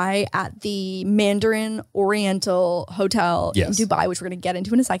Dubai at the Mandarin Oriental Hotel Yes. in Dubai, which we're going to get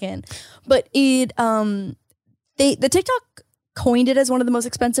into in a second. But it, the TikTok coined it as one of the most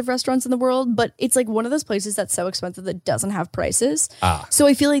expensive restaurants in the world, but it's like one of those places that's so expensive that doesn't have prices. So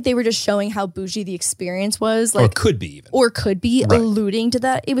I feel like they were just showing how bougie the experience was. or Like, it could be even. or could be Right. alluding to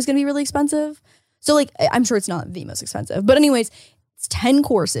that it was going to be really expensive. So like I'm sure it's not the most expensive, but anyways, it's 10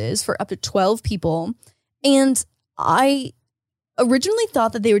 courses for up to 12 people. And I originally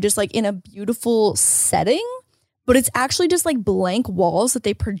thought that they were just like in a beautiful setting, but it's actually just like blank walls that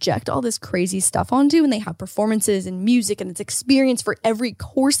they project all this crazy stuff onto, and they have performances and music, and it's experience for every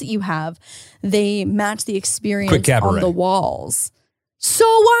course that you have. They match the experience Quick cabaret. on the walls. So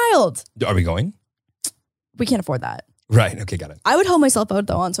wild. Are we going? We can't afford that. Right. Okay, got it. I would help myself out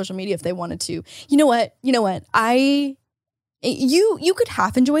though on social media if they wanted to. You know what? You could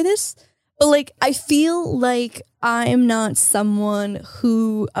half enjoy this, but like I feel like I'm not someone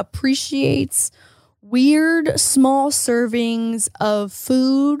who appreciates weird small servings of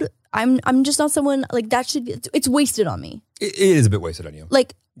food. I'm just not someone like that should be, it's wasted on me. It is a bit wasted on you.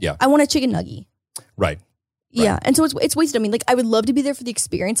 Like Yeah. I want a chicken nugget. Right. Yeah. And so it's wasted on me. Like I would love to be there for the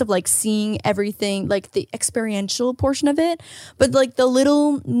experience of like seeing everything, like the experiential portion of it. But like the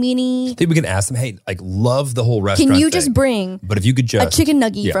little mini, I think we can ask them, hey, like, love the whole restaurant can you thing, just bring but if you could just a chicken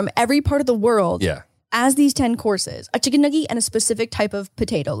nugget yeah. from every part of the world Yeah. as these 10 courses, a chicken nugget and a specific type of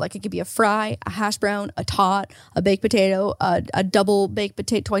potato. Like it could be a fry, a hash brown, a tot, a baked potato, a double baked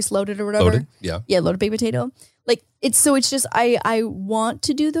potato, twice loaded or whatever. Loaded? Yeah. Yeah, loaded baked potato. Like it's just I want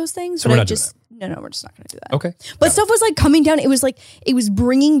to do those things, So but we're I not doing just no, we're just not gonna do that. Okay. But stuff was like coming down. It was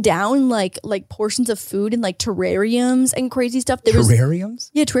bringing down like portions of food and like terrariums and crazy stuff. There was Terrariums?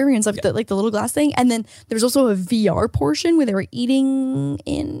 yeah, terrariums like the little glass thing, and then there was also a VR portion where they were eating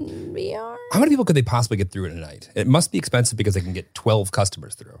in VR. How many people could they possibly get through in a night? It must be expensive because they can get 12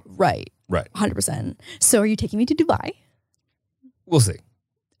 customers through. Right, Right. 100%. So are you taking me to Dubai? We'll see.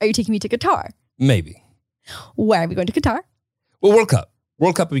 Are you taking me to Qatar? Maybe. Where are we going to Qatar? Well, World Cup.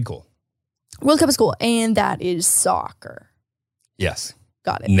 World Cup would be cool. World Cup is cool, and that is soccer. Yes.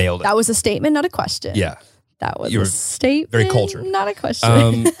 Got it. Nailed it. That was a statement, not a question. Yeah. That was You were a statement. very cultured. Not a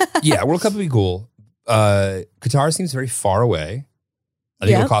question. Yeah, World Cup would be cool. Qatar seems very far away. I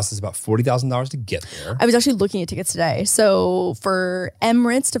think Yeah. it'll cost us about $40,000 to get there. I was actually looking at tickets today. So for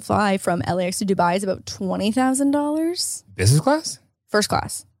Emirates to fly from LAX to Dubai is about $20,000 Business class? first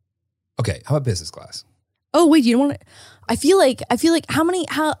class. Okay, how about business class? Oh wait, you don't want to? I feel like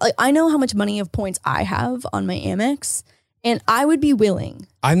I know how much money of points I have on my Amex, and I would be willing.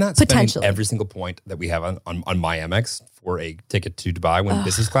 I'm not spending Potentially. every single point that we have on my Amex for a ticket to Dubai when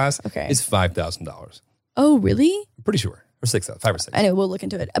business class okay. is $5,000. Oh really? I'm pretty sure. Or 6, 5 or 6. I know, we'll look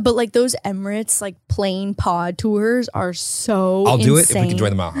into it. But like those Emirates like plane pod tours are so I'll do it insane. if we can join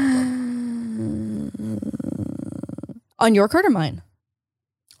the Mile High Club. On your card or mine?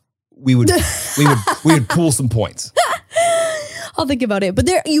 We would pool some points. I'll think about it. But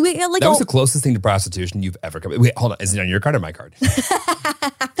there, you like That was the closest thing to prostitution you've ever come. Wait, hold on. Is it on your card or my card?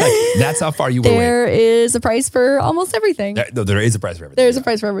 That's how far you were away. there is a price for almost everything. There is a price for everything. There's a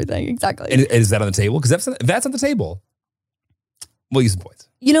price for everything. Exactly. And is that on the table? Because if that's on the table, we'll use some points.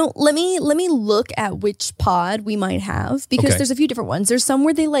 You know, let me look at which pod we might have because Okay. there's a few different ones. There's some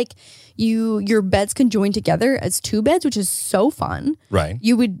where they like your beds can join together as 2 beds, which is so fun. Right.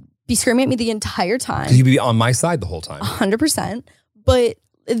 You would be screaming at me the entire time. Because you'd be on my side the whole time. 100%. But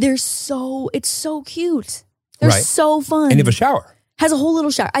it's so cute. They're Right. so fun. And you have a shower. Has a whole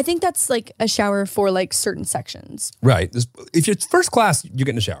little shower. I think that's like a shower for like certain sections. Right. If you're first class, you're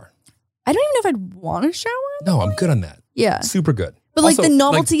getting a shower. I don't even know if I'd want a shower. No, I'm good on that. Yeah. Super good. But like Also, the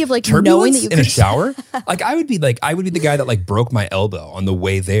novelty of like turbulence knowing that you in a could shower, like I would be the guy that like broke my elbow on the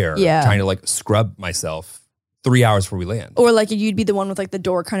way there, Yeah. trying to like scrub myself 3 hours before we land. Or like you'd be the one with like the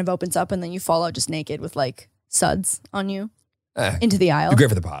door kind of opens up and then you fall out just naked with like suds on you into the aisle. You're great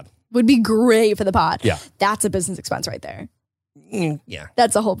for the pod. Would be great for the pod. Yeah. That's a business expense right there. Yeah,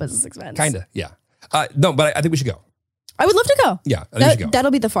 That's a whole business expense. kind of. Yeah. No, but I think we should go. I would love to go. Yeah, I think we should go.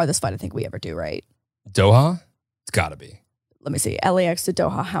 That'll be the farthest flight I think we ever do, right? Doha, it's got to be Let me see. LAX to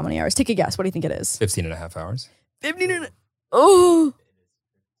Doha, how many hours? Take a guess. What do you think it is? 15 and a half hours. 15. Oh.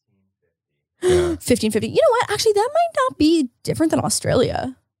 Yeah. 1550. You know what? Actually, that might not be different than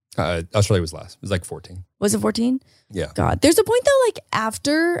Australia. Australia was less. It was like 14. Was it 14? Yeah. God. There's a point though, like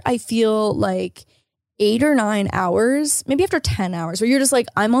after I feel like 8 or 9 hours, maybe after 10 hours, where you're just like,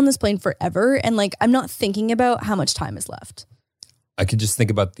 I'm on this plane forever. And like, I'm not thinking about how much time is left. I could just think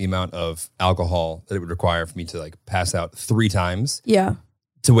about the amount of alcohol that it would require for me to like pass out 3 times Yeah.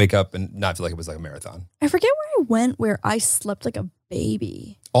 to wake up and not feel like it was like a marathon. I forget where I went where I slept like a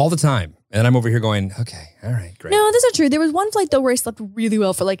baby. All the time. And I'm over here going, okay, all right, great. No, that's not true. There was one flight though where I slept really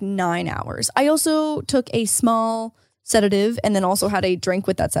well for like 9 hours. I also took a small sedative and then also had a drink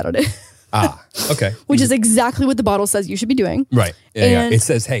with that sedative, Okay. which is exactly what the bottle says you should be doing. Right. Yeah. And- It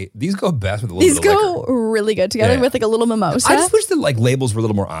says, hey, these go best with a little These bit of liquor. go really good together Yeah. with like a little mimosa. I just wish that like labels were a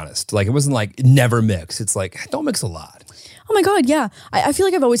little more honest. Like it wasn't like never mix. It's like, don't mix a lot. Oh my God, yeah. I feel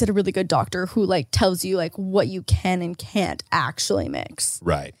like I've always had a really good doctor who like tells you like what you can and can't actually mix.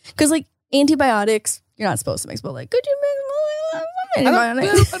 Right. Because like antibiotics, you're not supposed to mix, but like, could you mix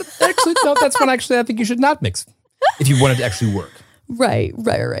antibiotics? Actually, no, that's one actually I think you should not mix if you want it to actually work. Right.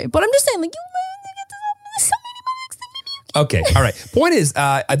 But I'm just saying, like, Okay. All right. Point is,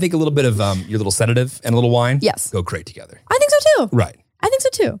 I think a little bit of your little sedative and a little wine Yes. go great together. I think so too. Right. I think so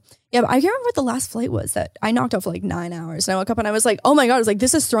too. Yeah, but I can't remember what the last flight was that I knocked out for like 9 hours. And I woke up and I was like, oh my God, I was like,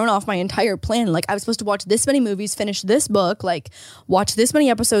 this has thrown off my entire plan. Like I was supposed to watch this many movies, finish this book, like watch this many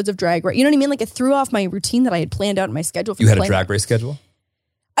episodes of Drag Race. You know what I mean? Like it threw off my routine that I had planned out in my schedule. For You the had a plane. drag race schedule?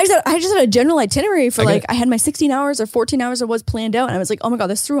 I just had a general itinerary for I get like, it. I had my 16 hours or 14 hours that was planned out. And I was like, oh my God,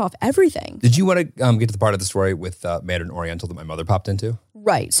 this threw off everything. Did you want to get to the part of the story with Mandarin Oriental that my mother popped into?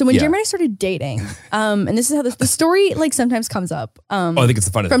 Right. So when Yeah. Jeremy and I started dating, and this is how the story like sometimes comes up. I think it's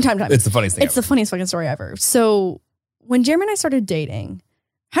the funniest From thing. time to time. It's the funniest thing It's the ever. funniest fucking story ever. So when Jeremy and I started dating,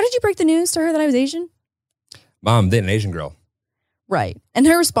 how did you break the news to her that I was Asian? Mom, dating an Asian girl. Right. And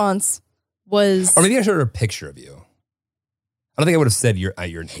her response was, Or maybe I showed her a picture of you. I don't think I would have said you're an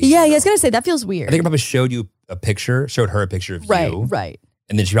Asian yeah, I girl. was going to say, that feels weird. I think I probably showed her a picture of right, you. right.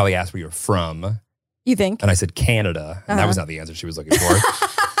 And then she probably asked where you're from. You think? And I said Canada. And that Uh-huh. was not the answer she was looking for.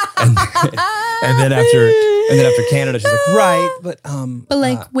 and then after Canada, she's like, right, but But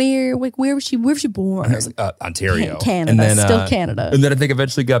like, where was she born? and I was like, Ontario. Canada, And then, still Canada. And then I think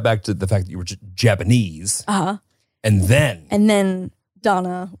eventually got back to the fact that you were Japanese. Uh-huh. And then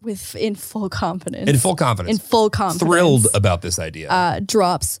Donna, in full confidence. in full confidence, thrilled about this idea.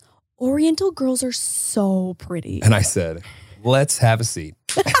 Drops. Oriental girls are so pretty. And I said, let's have a seat.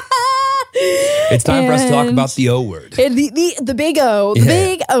 It's time for us to talk And- about the O word. The big O, the Yeah.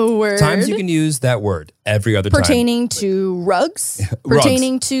 big O word. Times you can use that word every other time. pertaining to rugs, Rugs.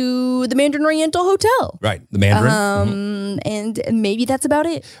 pertaining to the Mandarin Oriental Hotel. Right. The Mandarin. And maybe that's about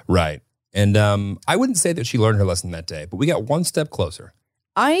it. Right. And I wouldn't say that she learned her lesson that day, but we got one step closer.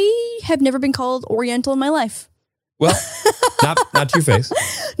 I have never been called Oriental in my life. Well, not to your face.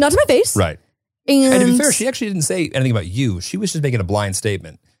 Not to my face. Right. And, And to be fair, she actually didn't say anything about you. She was just making a blind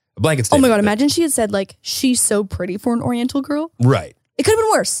statement, a blanket oh statement. my God, that- imagine she had said like, she's so pretty for an Oriental girl. Right. It could have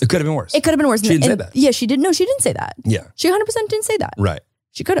been worse. It could have been worse. It could have been worse. She didn't say And- that. Yeah, she didn't. No, she didn't say that. Yeah. She 100% didn't say that. Right.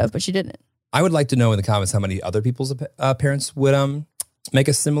 She could have, but she didn't. I would like to know in the comments how many other people's parents would make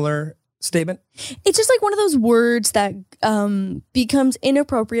a similar statement. It's just like one of those words that becomes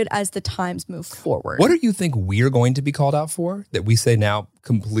inappropriate as the times move forward. What do you think we're going to be called out for that we say now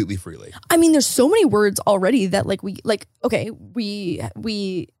completely freely? I mean, there's so many words already that we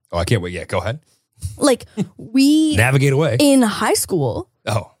Oh, I can't wait. Yeah, go ahead. like we Navigate away. in high school.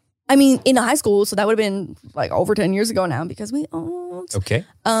 Oh, I mean, in high school, so that would have been like over 10 years ago now because we owned. okay.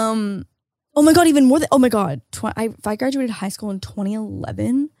 Oh my God, even more than, oh my God. If I graduated high school in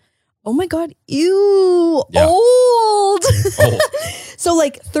 2011, oh my God, ew, Yeah. old. Old. So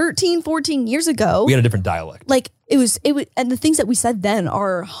like 13, 14 years ago, We had a different dialect. like it was, and the things that we said then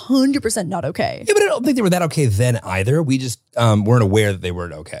are 100% not okay. Yeah, but I don't think they were that okay then either. We just weren't aware that they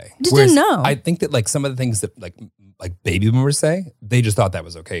weren't okay. Just didn't know. I think that like some of the things that like baby boomers say, they just thought that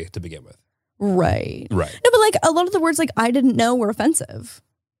was okay to begin with. Right. Right. No, but like a lot of the words like I didn't know were offensive.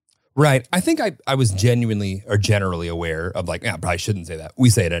 Right. I think I was genuinely or generally aware of like, yeah, I probably shouldn't say that. We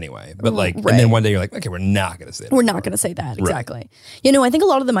say it anyway. But like, Right. and then one day you're like, okay, we're not going to say it. We're anymore. not going to say that. Exactly. You know, I think a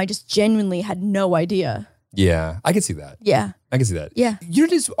lot of them I just genuinely had no idea. Yeah, I can see that. Yeah. I can see that. Yeah. You're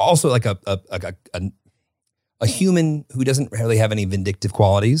just also like a human who doesn't really have any vindictive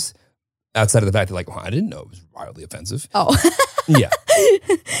qualities outside of the fact that like, well, I didn't know it was wildly offensive. Oh. Yeah.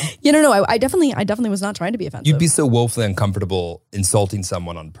 You don't know. I definitely was not trying to be offensive. You'd be so woefully uncomfortable insulting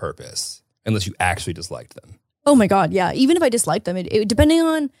someone on purpose unless you actually disliked them. Oh my God. Yeah. Even if I disliked them, it depending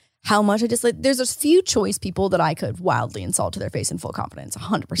on how much I dislike, there's a few choice people that I could wildly insult to their face in full confidence.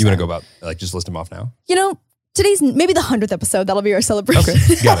 100%. You want to go about like just list them off now? You know, today's maybe the 100th episode. That'll be our celebration.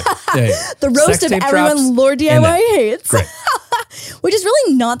 Okay, got it. Yeah. The roast Sex of tape everyone drops Lord and that. DIY hates. Great. Which is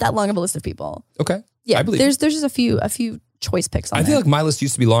really not that long of a list of people. Okay. Yeah. I believe. There's just a few choice picks on I there. feel like my list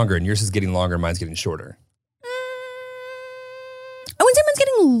used to be longer and yours is getting longer and mine's getting shorter. I wouldn't say mine's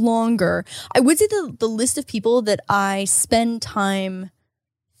getting longer. I would say the list of people that I spend time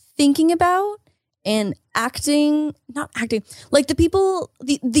thinking about and not acting, like the people,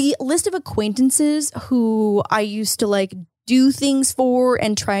 the list of acquaintances who I used to like do things for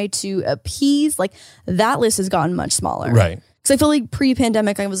and try to appease, like that list has gotten much smaller. Right. Because I feel like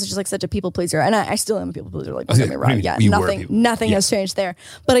pre-pandemic, I was just like such a people pleaser, and I still am a people pleaser. Like, don't Okay, get me wrong, yeah, you were people. nothing Yeah. has changed there.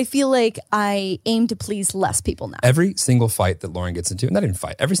 But I feel like I aim to please less people now. Every single fight that Lauren gets into, not even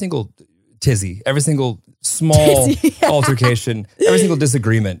fight, every single tizzy, every single small Tizzy, yeah. altercation, every single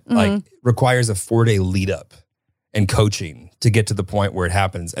disagreement, like requires a 4-day lead up and coaching to get to the point where it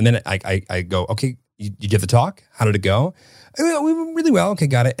happens. And then I go, okay, you get the talk? How did it go? We went really well. Okay,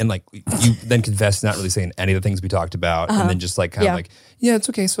 got it. And like you then confess not really saying any of the things we talked about, and then just like kind of Yeah. like, yeah, it's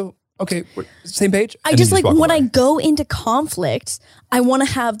okay. So okay, we're same page. I And just then like walk when away. I go into conflict, I want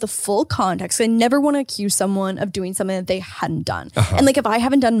to have the full context. I never want to accuse someone of doing something that they hadn't done. And like if I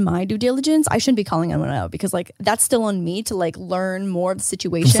haven't done my due diligence, I shouldn't be calling anyone out because like that's still on me to like learn more of the from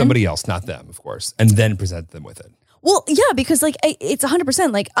situation. somebody else, not them, of course, and then present them with it. Well, yeah, because like it's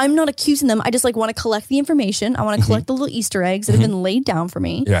 100%. Like I'm not accusing them. I just like want to collect the information. I want to collect the little Easter eggs that have been laid down for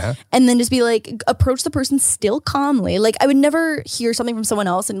me. Yeah. And then just be like, approach the person still calmly. Like I would never hear something from someone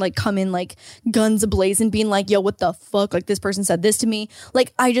else and like come in like guns ablazing, being like, yo, what the fuck? Like this person said this to me.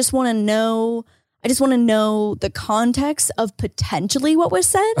 Like I just want to know the context of potentially what was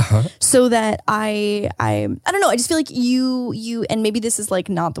said so that I don't know. I just feel like you, and maybe this is like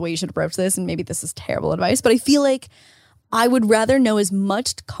not the way you should approach this. And maybe this is terrible advice, but I feel like I would rather know as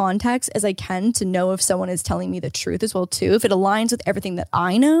much context as I can to know if someone is telling me the truth as well too. If it aligns with everything that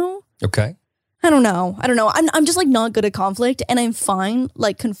I know. Okay. I don't know. I'm just like not good at conflict, and I'm fine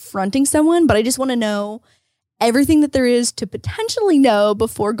like confronting someone, but I just want to know everything that there is to potentially know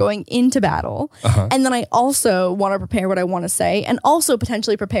before going into battle. And then I also want to prepare what I want to say and also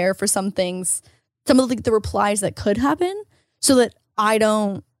potentially prepare for some things, some of the replies that could happen so that I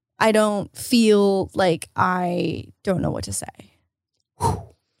don't feel like I don't know what to say.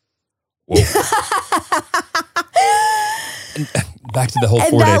 Back to the whole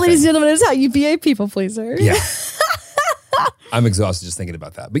And 4-day that, ladies and thing. gentlemen, is how you be a people pleaser. Yeah. I'm exhausted just thinking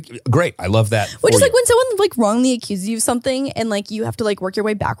about that. But great. I love that. Which for is like you. when someone like wrongly accuses you of something and like you have to like work your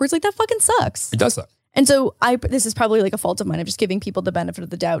way backwards, like that fucking sucks. It does suck. And so this is probably like a fault of mine of just giving people the benefit of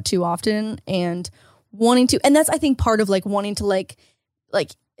the doubt too often and wanting to, and that's I think part of like wanting to like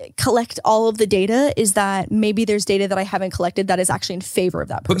collect all of the data is that maybe there's data that I haven't collected that is actually in favor of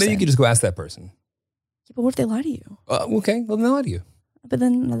that person. But maybe you could just go ask that person. But what if they lie to you? Okay, well, then they'll lie to you. But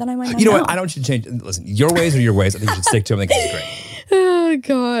then I might not You know what? I don't want you to change. Listen, your ways are your ways. I think you should stick to them. I think it's great. Oh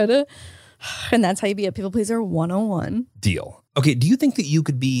God. And that's how you be a people pleaser 101. Deal. Okay, do you think that you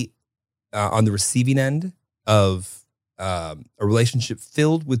could be on the receiving end of a relationship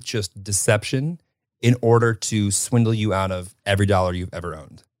filled with just deception in order to swindle you out of every dollar you've ever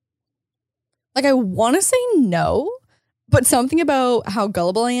owned? Like, I want to say no, but something about how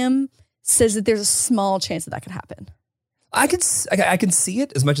gullible I am says that there's a small chance that could happen. I can see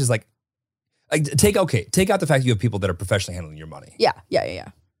it as much as like take out the fact you have people that are professionally handling your money. Yeah.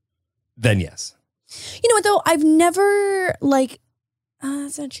 Then yes. You know what though? I've never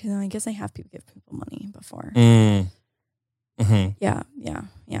that's not true. I guess I have give people money before. Mm-hmm. Yeah.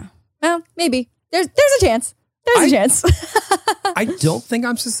 Well, maybe there's a chance. There's a chance. I don't think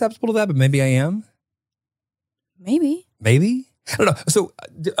I'm susceptible to that, but maybe I am. Maybe. I don't know. So,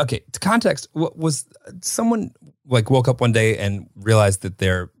 okay, to context, what was someone woke up one day and realized that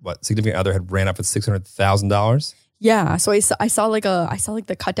their significant other had ran up with $600,000? Yeah. So I saw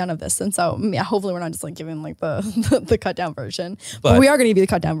the cut down of this, and so hopefully we're not just giving the cut down version, but we are going to give you the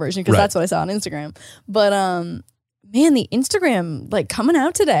cut down version because that's what I saw on Instagram. But man, the Instagram coming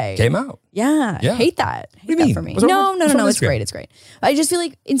out today Came out. Yeah. I hate that. What do you mean? For me. What's wrong No. with It's Instagram? great. It's great. I just feel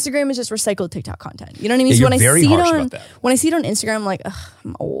like Instagram is just recycled TikTok content. You know what I mean? Yeah, So you're when very I see harsh it on about that. when I see it on Instagram, I'm like, ugh,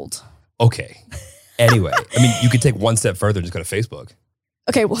 I'm old. Okay. Anyway, I mean, you could take one step further and just go to Facebook.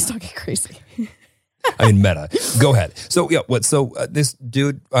 Okay, well, let's not get crazy. I mean, Meta. Go ahead. So yeah, this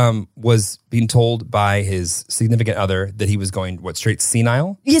dude was being told by his significant other that he was going straight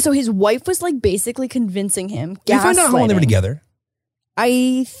senile. Yeah, so his wife was basically convincing him. Did you find out how long they were together?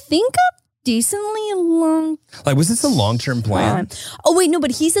 I think a decently long Was this a long-term plan? Oh wait, no,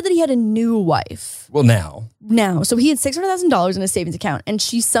 but he said that he had a new wife. Well, now. So he had $600,000 in his savings account, and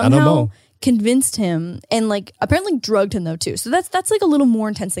she no somehow more. convinced him and apparently drugged him though too. So that's a little more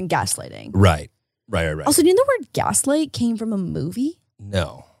intense than gaslighting. Right. Also, do you know the word gaslight came from a movie?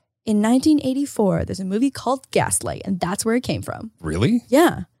 No. In 1984, there's a movie called Gaslight, and that's where it came from. Really? Yeah.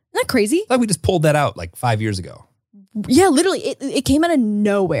 Isn't that crazy? I thought we just pulled that out 5 years ago. Yeah, literally. It came out of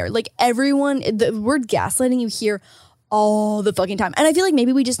nowhere. Everyone, the word gaslighting you hear all the fucking time. And I feel like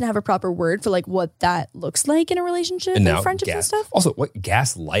maybe we just didn't have a proper word for what that looks like in a relationship and now friendships and stuff. Also, what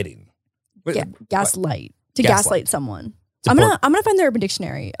gaslighting? Gaslight. To Gaslight. gaslight someone. I'm gonna find the Urban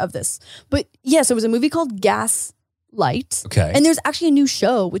Dictionary of this. But yeah, so it was a movie called Gaslight. Okay. And there's actually a new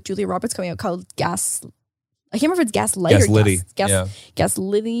show with Julia Roberts coming out called Gas. I can't remember if it's Gaslight or Gaslitty.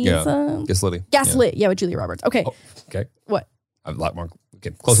 Gaslitty. Yeah. Gaslitty. Gaslit. Yeah, with Julia Roberts. Okay. Oh, okay. What? A lot more.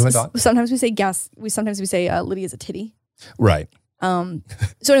 Okay. Closer than I thought. Sometimes we say Sometimes we say Liddy is a titty. Right. So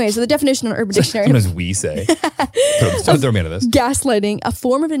anyway, so the definition on Urban Dictionary. Sometimes we say. Don't throw me into this. Gaslighting, a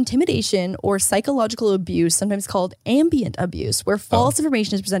form of intimidation or psychological abuse, sometimes called ambient abuse, where false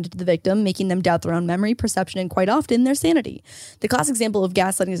information is presented to the victim, making them doubt their own memory, perception, and quite often their sanity. The classic example of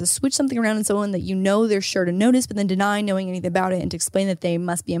gaslighting is to switch something around in someone that you know they're sure to notice, but then deny knowing anything about it, and to explain that they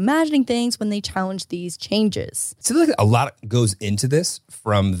must be imagining things when they challenge these changes. It seems like a lot goes into this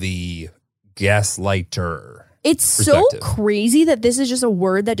from the gaslighter. It's so crazy that this is just a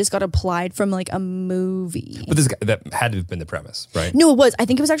word that just got applied from a movie. But that had to have been the premise, right? No, it was. I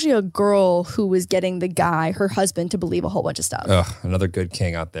think it was actually a girl who was getting her husband, to believe a whole bunch of stuff. Ugh, another good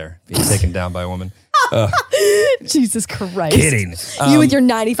king out there being taken down by a woman. Jesus Christ. Kidding. You with your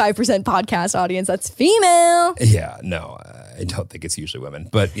 95% podcast audience, that's female. Yeah, no, I don't think it's usually women.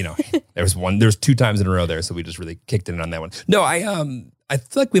 But, there's 2 times in a row there, so we just really kicked in on that one. No, I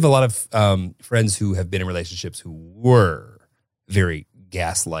feel like we have a lot of friends who have been in relationships who were very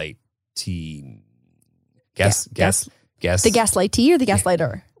gaslighting. The gaslightee or the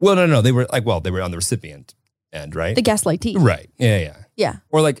gaslighter? Well, no. They were they were on the recipient end, right? The gaslightee. Right. Yeah. Yeah.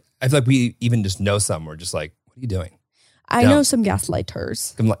 Or I feel like we even just know some. We're just like, what are you doing? I know some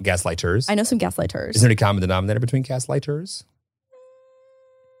gaslighters. Some gaslighters? I know some gaslighters. Is there any common denominator between gaslighters?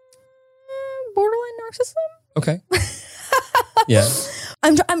 Borderline narcissism? Okay. Yeah.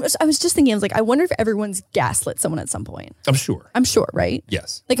 I was just thinking, I wonder if everyone's gaslit someone at some point. I'm sure. Right?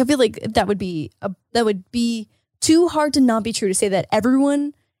 Yes. I feel like that would be too hard to not be true to say that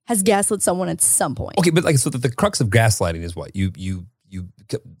everyone has gaslit someone at some point. Okay, but so the crux of gaslighting is what? You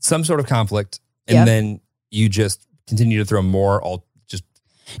some sort of conflict, and then you just continue to throw more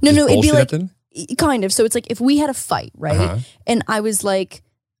no, it'd be at them? kind of. So it's if we had a fight, right? And I was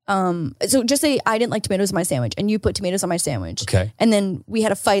so just say I didn't like tomatoes on my sandwich and you put tomatoes on my sandwich. Okay. And then we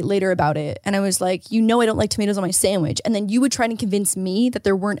had a fight later about it. And I was like, I don't like tomatoes on my sandwich. And then you would try to convince me that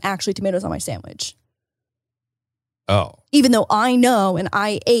there weren't actually tomatoes on my sandwich. Oh. Even though I know and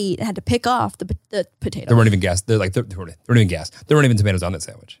I ate and had to pick off the potato. There weren't even gas. There weren't even gas. There weren't even tomatoes on that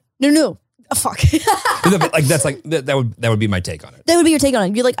sandwich. No. Fuck. Like that's like that would be my take on it. That would be your take on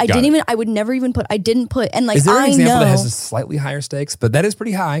it. You're like, I would never even put, I didn't put, and like, Is there an I example know. that has a slightly higher stakes, but that is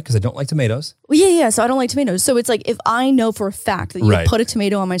pretty high because I don't like tomatoes. Well, yeah. So I don't like tomatoes. So it's like, if I know for a fact that you Right. put a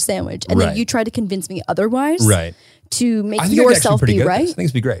tomato on my sandwich and then Right. you try to convince me otherwise Right. to make I think I'd actually yourself pretty be good at right. this. I think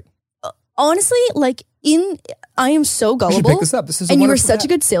it'd be great. Honestly, like I am so I gullible. should pick this up. This is a and you are wonderful such a app.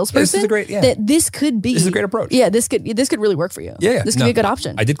 good salesperson. This is a great, yeah. That this could be. This is a great approach. Yeah, this could really work for you. Yeah. This could be a good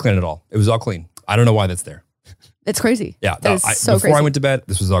option. I did clean it all. It was all clean. I don't know why that's there. It's crazy. Yeah. That is so before crazy. I went to bed,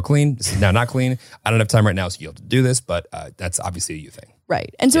 this was all clean. This is now not clean. I don't have time right now, so you'll have to do this, but that's obviously a you thing.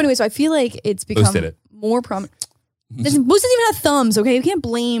 Right. And so anyway, so I feel like it's become did it. more prominent. Moose doesn't even have thumbs, okay? You can't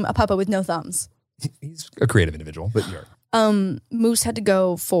blame a puppa with no thumbs. He's a creative individual, but you're. Moose has to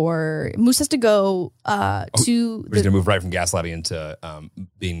go to We're just the going to move right from gaslighting into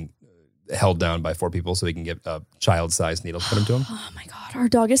being held down by 4 people so he can get a child-sized needle put into him. Oh my god, our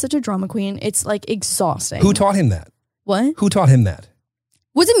dog is such a drama queen. It's like exhausting. Who taught him that? What? Who taught him that?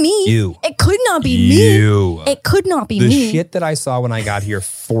 Was it me? You. It could not be You. me. It could not be The me. shit that I saw when I got here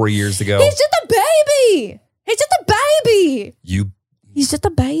 4 years ago. He's just a baby. He's just a baby. You. He's just a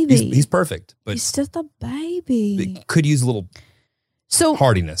baby. He's perfect, but He's just a baby. it could use a little So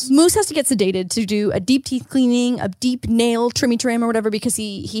hardiness. Moose has to get sedated to do a deep teeth cleaning, a deep nail trimmy trim or whatever, because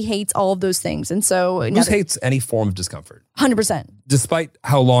he hates all of those things. And so Moose hates any form of discomfort, 100%. despite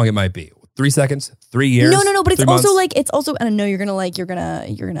how long it might be. 3 seconds, 3 years. No, but it's 3 also months. like, it's also, and I know you're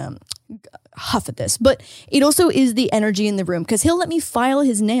gonna huff at this, but it also is the energy in the room, because he'll let me file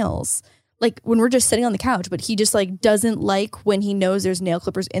his nails like when we're just sitting on the couch, but he just like doesn't like when he knows there's nail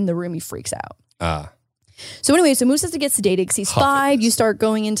clippers in the room. He freaks out. So anyway, so Moose has to get sedated because he's 5. You start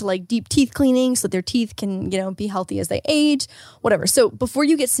going into like deep teeth cleaning so that their teeth can, be healthy as they age, whatever. So before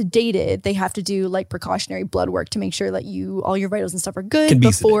you get sedated, they have to do like precautionary blood work to make sure that all your vitals and stuff are good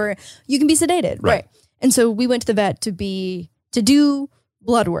before you can be sedated. Right. And so we went to the vet to do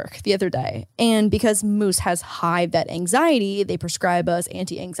blood work the other day. And because Moose has high vet anxiety, they prescribe us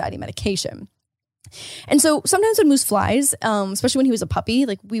anti-anxiety medication. And so sometimes when Moose flies, especially when he was a puppy,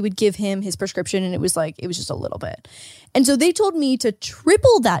 like we would give him his prescription and it was just a little bit. And so they told me to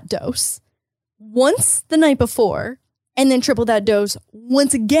triple that dose once the night before and then triple that dose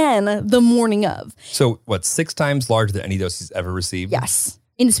once again the morning of. So what, 6 times larger than any dose he's ever received? Yes.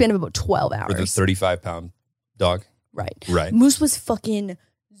 In the span of about 12 hours. For the 35-pound dog? Right. Moose was fucking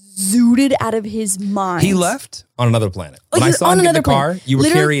zooted out of his mind. He left on another planet. When I He's saw on him in the another car, planet. you were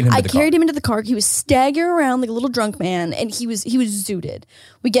Literally, carrying him to the car. I carried him into the car. He was staggering around like a little drunk man, and he was zooted.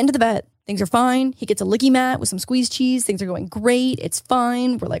 We get into the vet. Things are fine. He gets a licky mat with some squeeze cheese. Things are going great. It's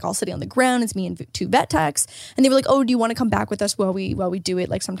fine. We're like all sitting on the ground. It's me and 2 vet techs. And they were like, oh, do you want to come back with us while we do it?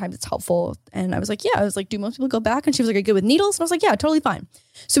 Like sometimes it's helpful. And I was like, yeah. I was like, do most people go back? And she was like, are you good with needles? And I was like, yeah, totally fine.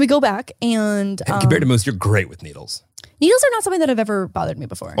 So we go back and compared to Moose, you're great with needles. Needles are not something that have ever bothered me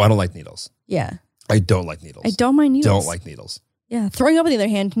before. Oh, I don't like needles. Yeah. I don't like needles. I don't mind needles. Don't like needles. Yeah. Throwing up on the other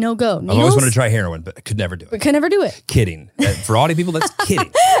hand, no go. Needles, I've always wanted to try heroin, but I could never do it. we could never do it. Kidding. For audio people, that's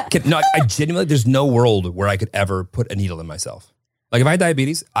kidding. No, I genuinely, there's no world where I could ever put a needle in myself. Like if I had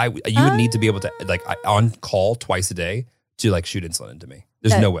diabetes, you would need to be able to on call twice a day to like shoot insulin into me.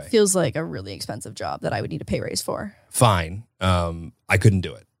 There's no way. Feels like a really expensive job that I would need a pay raise for. Fine. I couldn't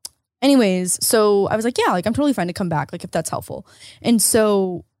do it. Anyways, so I was like, yeah, like I'm totally fine to come back, like if that's helpful. And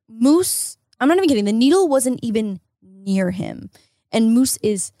so Moose, I'm not even kidding, the needle wasn't even near him. And Moose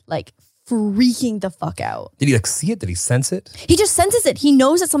is like freaking the fuck out. Did he like see it? Did he sense it? He just senses it. He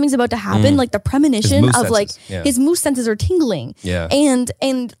knows that something's about to happen, like the premonition His moose of like senses, yeah. his moose senses are tingling. Yeah. And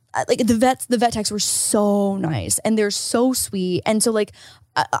like the vet techs were so nice and they're so sweet. And so like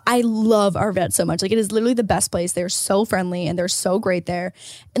I love our vet so much. Like it is literally the best place. They're so friendly and they're so great there.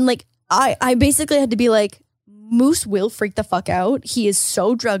 And like I basically had to be like, Moose will freak the fuck out. He is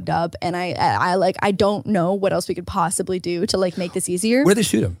so drugged up, and I don't know what else we could possibly do to like make this easier. Where did they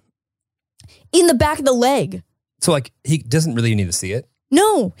shoot him? In the back of the leg. So like he doesn't really need to see it.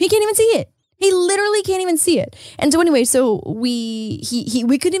 No, he can't even see it. He literally can't even see it. And so anyway, so we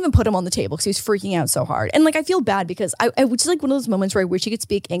couldn't even put him on the table because he was freaking out so hard. And like I feel bad because I was just like one of those moments where I wish he could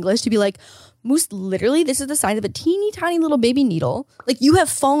speak English to be like, Moose, literally, this is the size of a teeny tiny little baby needle. Like you have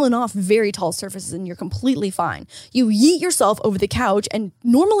fallen off very tall surfaces and you're completely fine. You yeet yourself over the couch and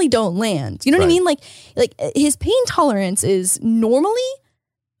normally don't land. You know what I mean? Like his pain tolerance is normally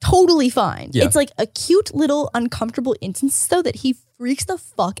totally fine. Yeah. It's like a cute little uncomfortable instance though that he freaks the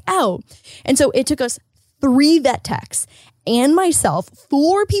fuck out. And so it took us 3 vet techs and myself,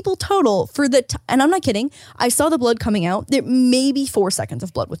 4 people total for and I'm not kidding. I saw the blood coming out. There may be 4 seconds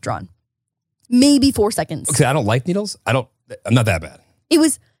of blood withdrawn. Maybe 4 seconds. Okay, I don't like needles. I'm not that bad. It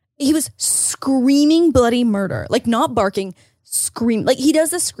was he was screaming bloody murder, like not barking, scream. Like he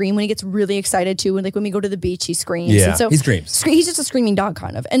does the scream when he gets really excited too. And like when we go to the beach, he screams. Yeah, and so he screams. He's just a screaming dog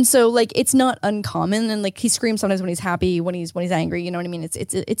kind of. And so like it's not uncommon. And like he screams sometimes when he's happy, when he's angry. You know what I mean?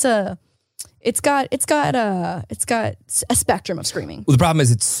 It's got a spectrum of screaming. Well, the problem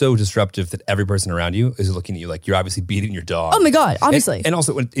is it's so disruptive that every person around you is looking at you like you're obviously beating your dog. Oh my God, obviously. And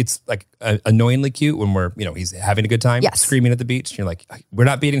also when it's like annoyingly cute when we're, he's having a good time, Yes. screaming at the beach. And you're like, we're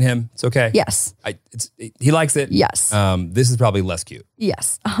not beating him. It's okay. Yes. He likes it. Yes. This is probably less cute.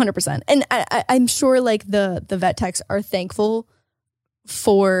 Yes, 100%. And I'm sure like the vet techs are thankful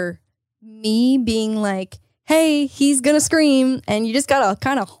for me being like, hey, he's going to scream and you just got to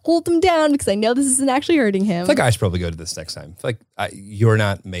kind of hold him down because I know this isn't actually hurting him. I feel like I should probably go to this next time. I feel like you're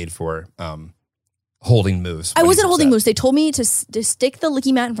not made for holding Moose. I wasn't holding Moose. They told me to stick the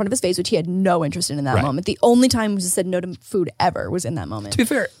licky mat in front of his face, which he had no interest in that moment. The only time Moose said no to food ever was in that moment. To be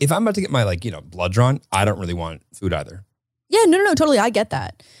fair, if I'm about to get my blood drawn, I don't really want food either. Yeah, no, totally. I get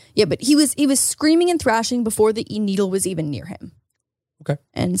that. Yeah, but he was screaming and thrashing before the needle was even near him. Okay.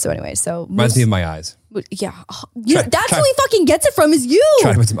 And so anyway, reminds me of my eyes. Yeah. That's who he fucking gets it from is you.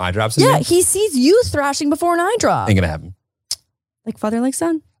 Trying to put some eye drops in me. He sees you thrashing before an eye drop. Ain't gonna happen. Like father, like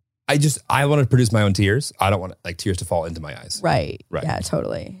son. I want to produce my own tears. I don't want tears to fall into my eyes. Right. Yeah,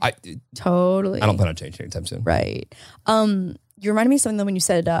 totally. Totally. I don't plan on changing anytime soon. Right. You reminded me of something though when you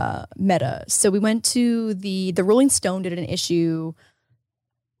said Meta. So we went to the Rolling Stone did an issue,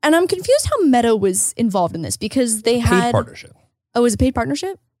 and I'm confused how Meta was involved in this because they had paid partnership. Oh, it was a paid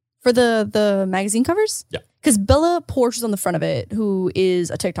partnership for the magazine covers? Yeah. Because Bella Porsche is on the front of it, who is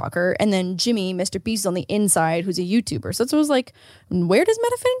a TikToker, and then Jimmy, Mr. Beast, is on the inside, who's a YouTuber. So it was like, where does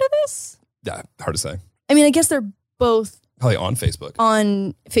Meta fit into this? Yeah, hard to say. I mean, I guess they're both probably on Facebook.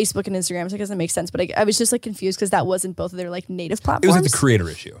 On Facebook and Instagram, so I guess that makes sense. But I was just like confused because that wasn't both of their like native platforms. It was like the creator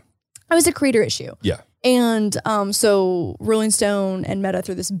issue. It was a creator issue. Yeah. And so Rolling Stone and Meta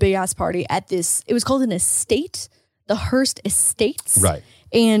threw this big ass party at this. It was called an estate, the Hearst Estates. Right.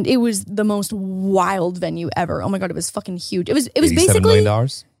 And it was the most wild venue ever. Oh my God, it was fucking huge. It was $87 basically million?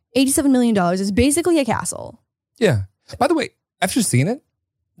 $87 million. It's basically a castle. Yeah. By the way, after seeing it,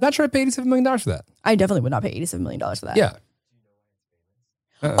 not sure I paid $87 million for that. I definitely would not pay $87 million for that. Yeah.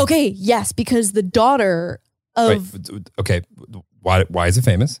 Okay, yes, because the daughter of... Wait, okay, why is it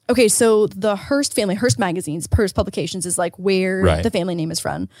famous? Okay, so the Hearst family, Hearst Magazines, Hearst Publications is like where the family name is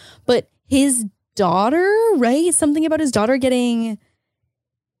from. But his daughter, right? Something about his daughter getting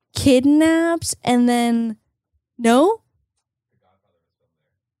kidnapped and then... No?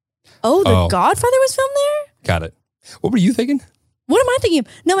 Oh, The Godfather was filmed there? Got it. What were you thinking? What am I thinking of?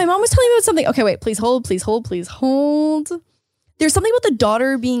 No, my mom was telling me about something. Okay, wait, please hold. There's something about the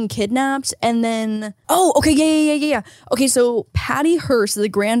daughter being kidnapped and then... Oh, okay, yeah. Okay, so Patty Hearst is the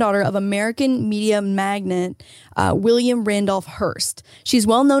granddaughter of American media magnate William Randolph Hearst. She's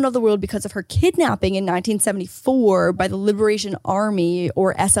well known of the world because of her kidnapping in 1974 by the Liberation Army,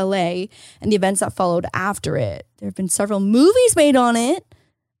 or SLA, and the events that followed after it. There have been several movies made on it.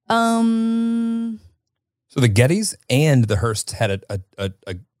 So the Gettys and the Hearsts had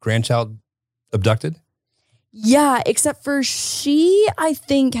a grandchild abducted? Yeah, except for she, I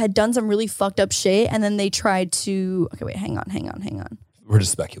think, had done some really fucked up shit, and then they tried to... Okay, wait, hang on. We're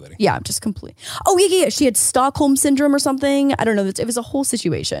just speculating. Yeah, just complete. Oh, yeah. She had Stockholm Syndrome or something. I don't know. It was a whole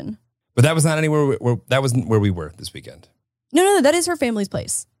situation. But that was not anywhere... that wasn't where we were this weekend. No, that is her family's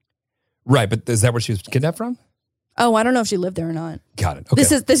place. Right, but is that where she was kidnapped from? Oh, I don't know if she lived there or not. Got it. Okay.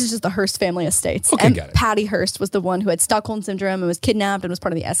 This is just the Hearst family estates. Okay, and got it. Patty Hearst was the one who had Stockholm Syndrome and was kidnapped and was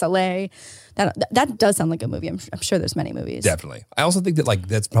part of the SLA. That does sound like a movie. I'm sure there's many movies. Definitely. I also think that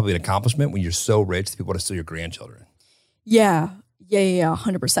that's probably an accomplishment when you're so rich that people want to steal your grandchildren. Yeah,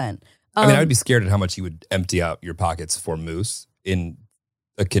 100%. I mean, I would be scared at how much you would empty out your pockets for Moose in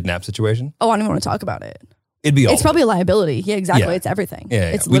a kidnap situation. Oh, I don't even want to talk about it. It'd be all. It's probably a liability. Yeah, exactly. Yeah. It's everything.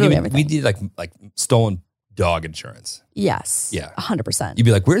 Yeah. It's literally everything. We did like stolen dog insurance. Yes. Yeah. 100%. You'd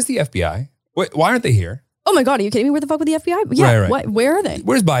be like, where's the FBI? Wait, why aren't they here? Oh my God, are you kidding me? Where the fuck with the FBI? Yeah, Right. What? Where are they?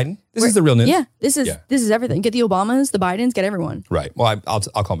 Where's Biden? This is the real news. Yeah, this is everything. Get the Obamas, the Bidens, get everyone. Right. Well,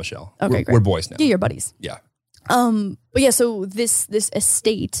 I'll call Michelle. Okay, great. We're boys now. Yeah, you're buddies. Yeah. But yeah, so this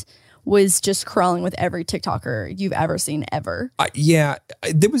estate was just crawling with every TikToker you've ever seen ever.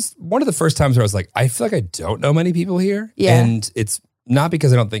 There was one of the first times where I was like, I feel like I don't know many people here. Yeah. And it's not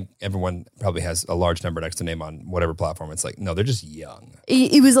because I don't think everyone probably has a large number next to name on whatever platform. It's like, no, they're just young.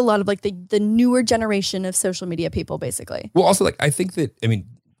 It was a lot of like the newer generation of social media people, basically. Well, also I think that,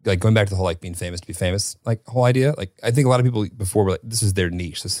 going back to the whole being famous to be famous, whole idea, I think a lot of people before were like, this is their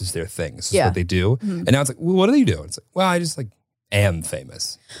niche. This is their thing. This is what they do. Mm-hmm. And now it's like, well, what do you do? It's like, well, I just am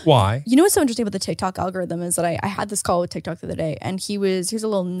famous. Why? You know what's so interesting about the TikTok algorithm is that I had this call with TikTok the other day, and here's a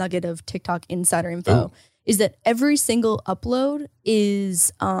little nugget of TikTok insider info. Ooh. Is that every single upload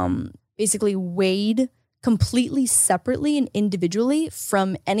is basically weighed completely separately and individually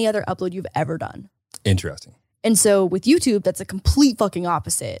from any other upload you've ever done. Interesting. And so with YouTube, that's a complete fucking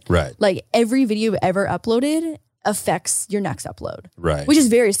opposite. Right. Like every video you've ever uploaded affects your next upload. Right. Which is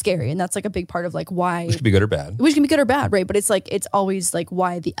very scary. And that's like a big part of like why. Which could be good or bad. Which can be good or bad, right? But it's like, it's always like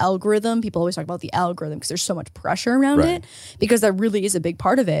why the algorithm, people always talk about the algorithm because there's so much pressure around Right. it, because that really is a big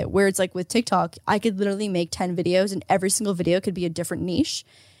part of it. Where it's like with TikTok, I could literally make 10 videos and every single video could be a different niche.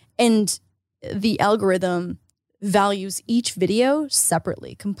 And the algorithm values each video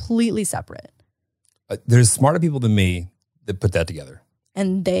separately, completely separate. There's smarter people than me that put that together.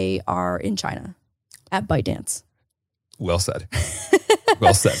 And they are in China at ByteDance. Well said.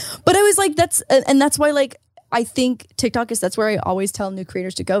 Well said. But I was like, that's why like, I think TikTok that's where I always tell new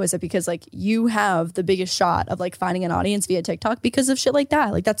creators to go, is that because like you have the biggest shot of like finding an audience via TikTok because of shit like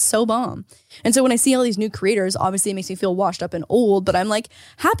that. Like that's so bomb. And so when I see all these new creators, obviously it makes me feel washed up and old, but I'm like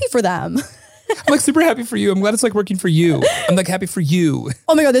happy for them. I'm like super happy for you. I'm glad it's like working for you. I'm like happy for you.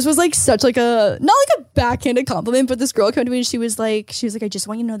 Oh my God, this was like such like not like a backhanded compliment, but this girl came to me and she was like, I just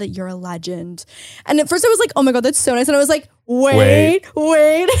want you to know that you're a legend. And at first I was like, oh my God, that's so nice. And I was like, wait.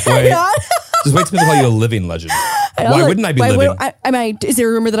 Just wait till people call you a living legend. Why wouldn't I be living? Is there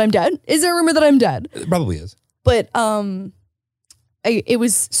a rumor that I'm dead? Is there a rumor that I'm dead? It probably is. But it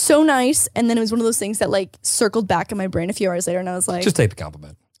was so nice. And then it was one of those things that like circled back in my brain a few hours later. And I was like, Just take the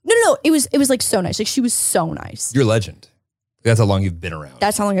compliment. no. It was like so nice. Like she was so nice. You're a legend. That's how long you've been around.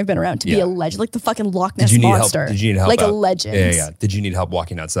 That's how long I've been around to be Yeah. a legend. Like the fucking Loch Ness Did you need monster. help? Did you need help? Like a out? legend. Yeah. Did you need help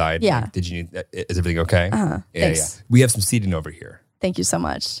walking outside? Yeah. Like, did you need? Is everything okay? Uh-huh. Yeah. Thanks. We have some seating over here. Thank you so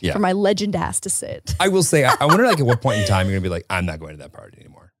much Yeah. for my legend ass to sit. I will say, I wonder like at what point in time you're gonna be like, I'm not going to that party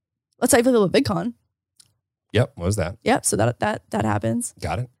anymore. Let's say for the VidCon. Yep. What was that? Yep. So that happens.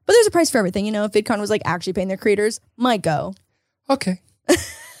 Got it. But there's a price for everything. You know, if VidCon was like actually paying their creators, might go. Okay.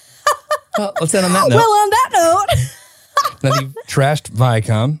 Well, let's end on that note. Well, on that note. Now that you've trashed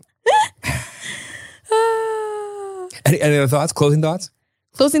Viacom. Any other thoughts? Closing thoughts?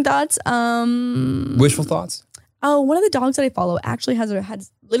 Closing thoughts. Wishful thoughts? Oh, one of the dogs that I follow actually had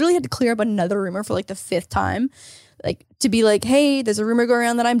literally had to clear up another rumor for like the 5th time. Like to be like, hey, there's a rumor going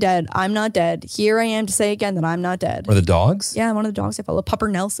around that I'm dead. I'm not dead. Here I am to say again that I'm not dead. Or the dogs? Yeah, one of the dogs I follow,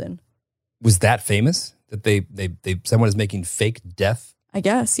 Pupper Nelson. Was that famous? That they someone is making fake death? I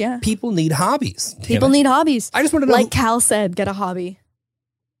guess, yeah. People need hobbies. Damn People it. need hobbies. I just want to know. Like Cal said, get a hobby.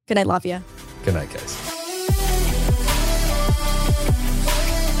 Good night, Lafayette. Good night, guys.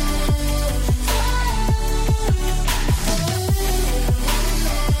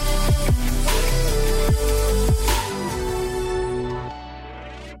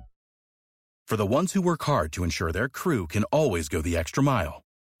 For the ones who work hard to ensure their crew can always go the extra mile,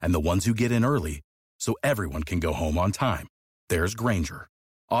 and the ones who get in early so everyone can go home on time, there's Grainger,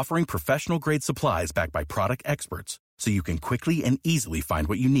 offering professional-grade supplies backed by product experts so you can quickly and easily find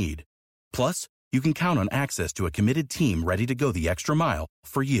what you need. Plus, you can count on access to a committed team ready to go the extra mile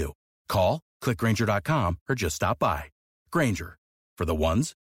for you. Call, click Grainger.com, or just stop by. Grainger, for the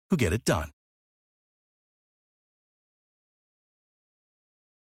ones who get it done.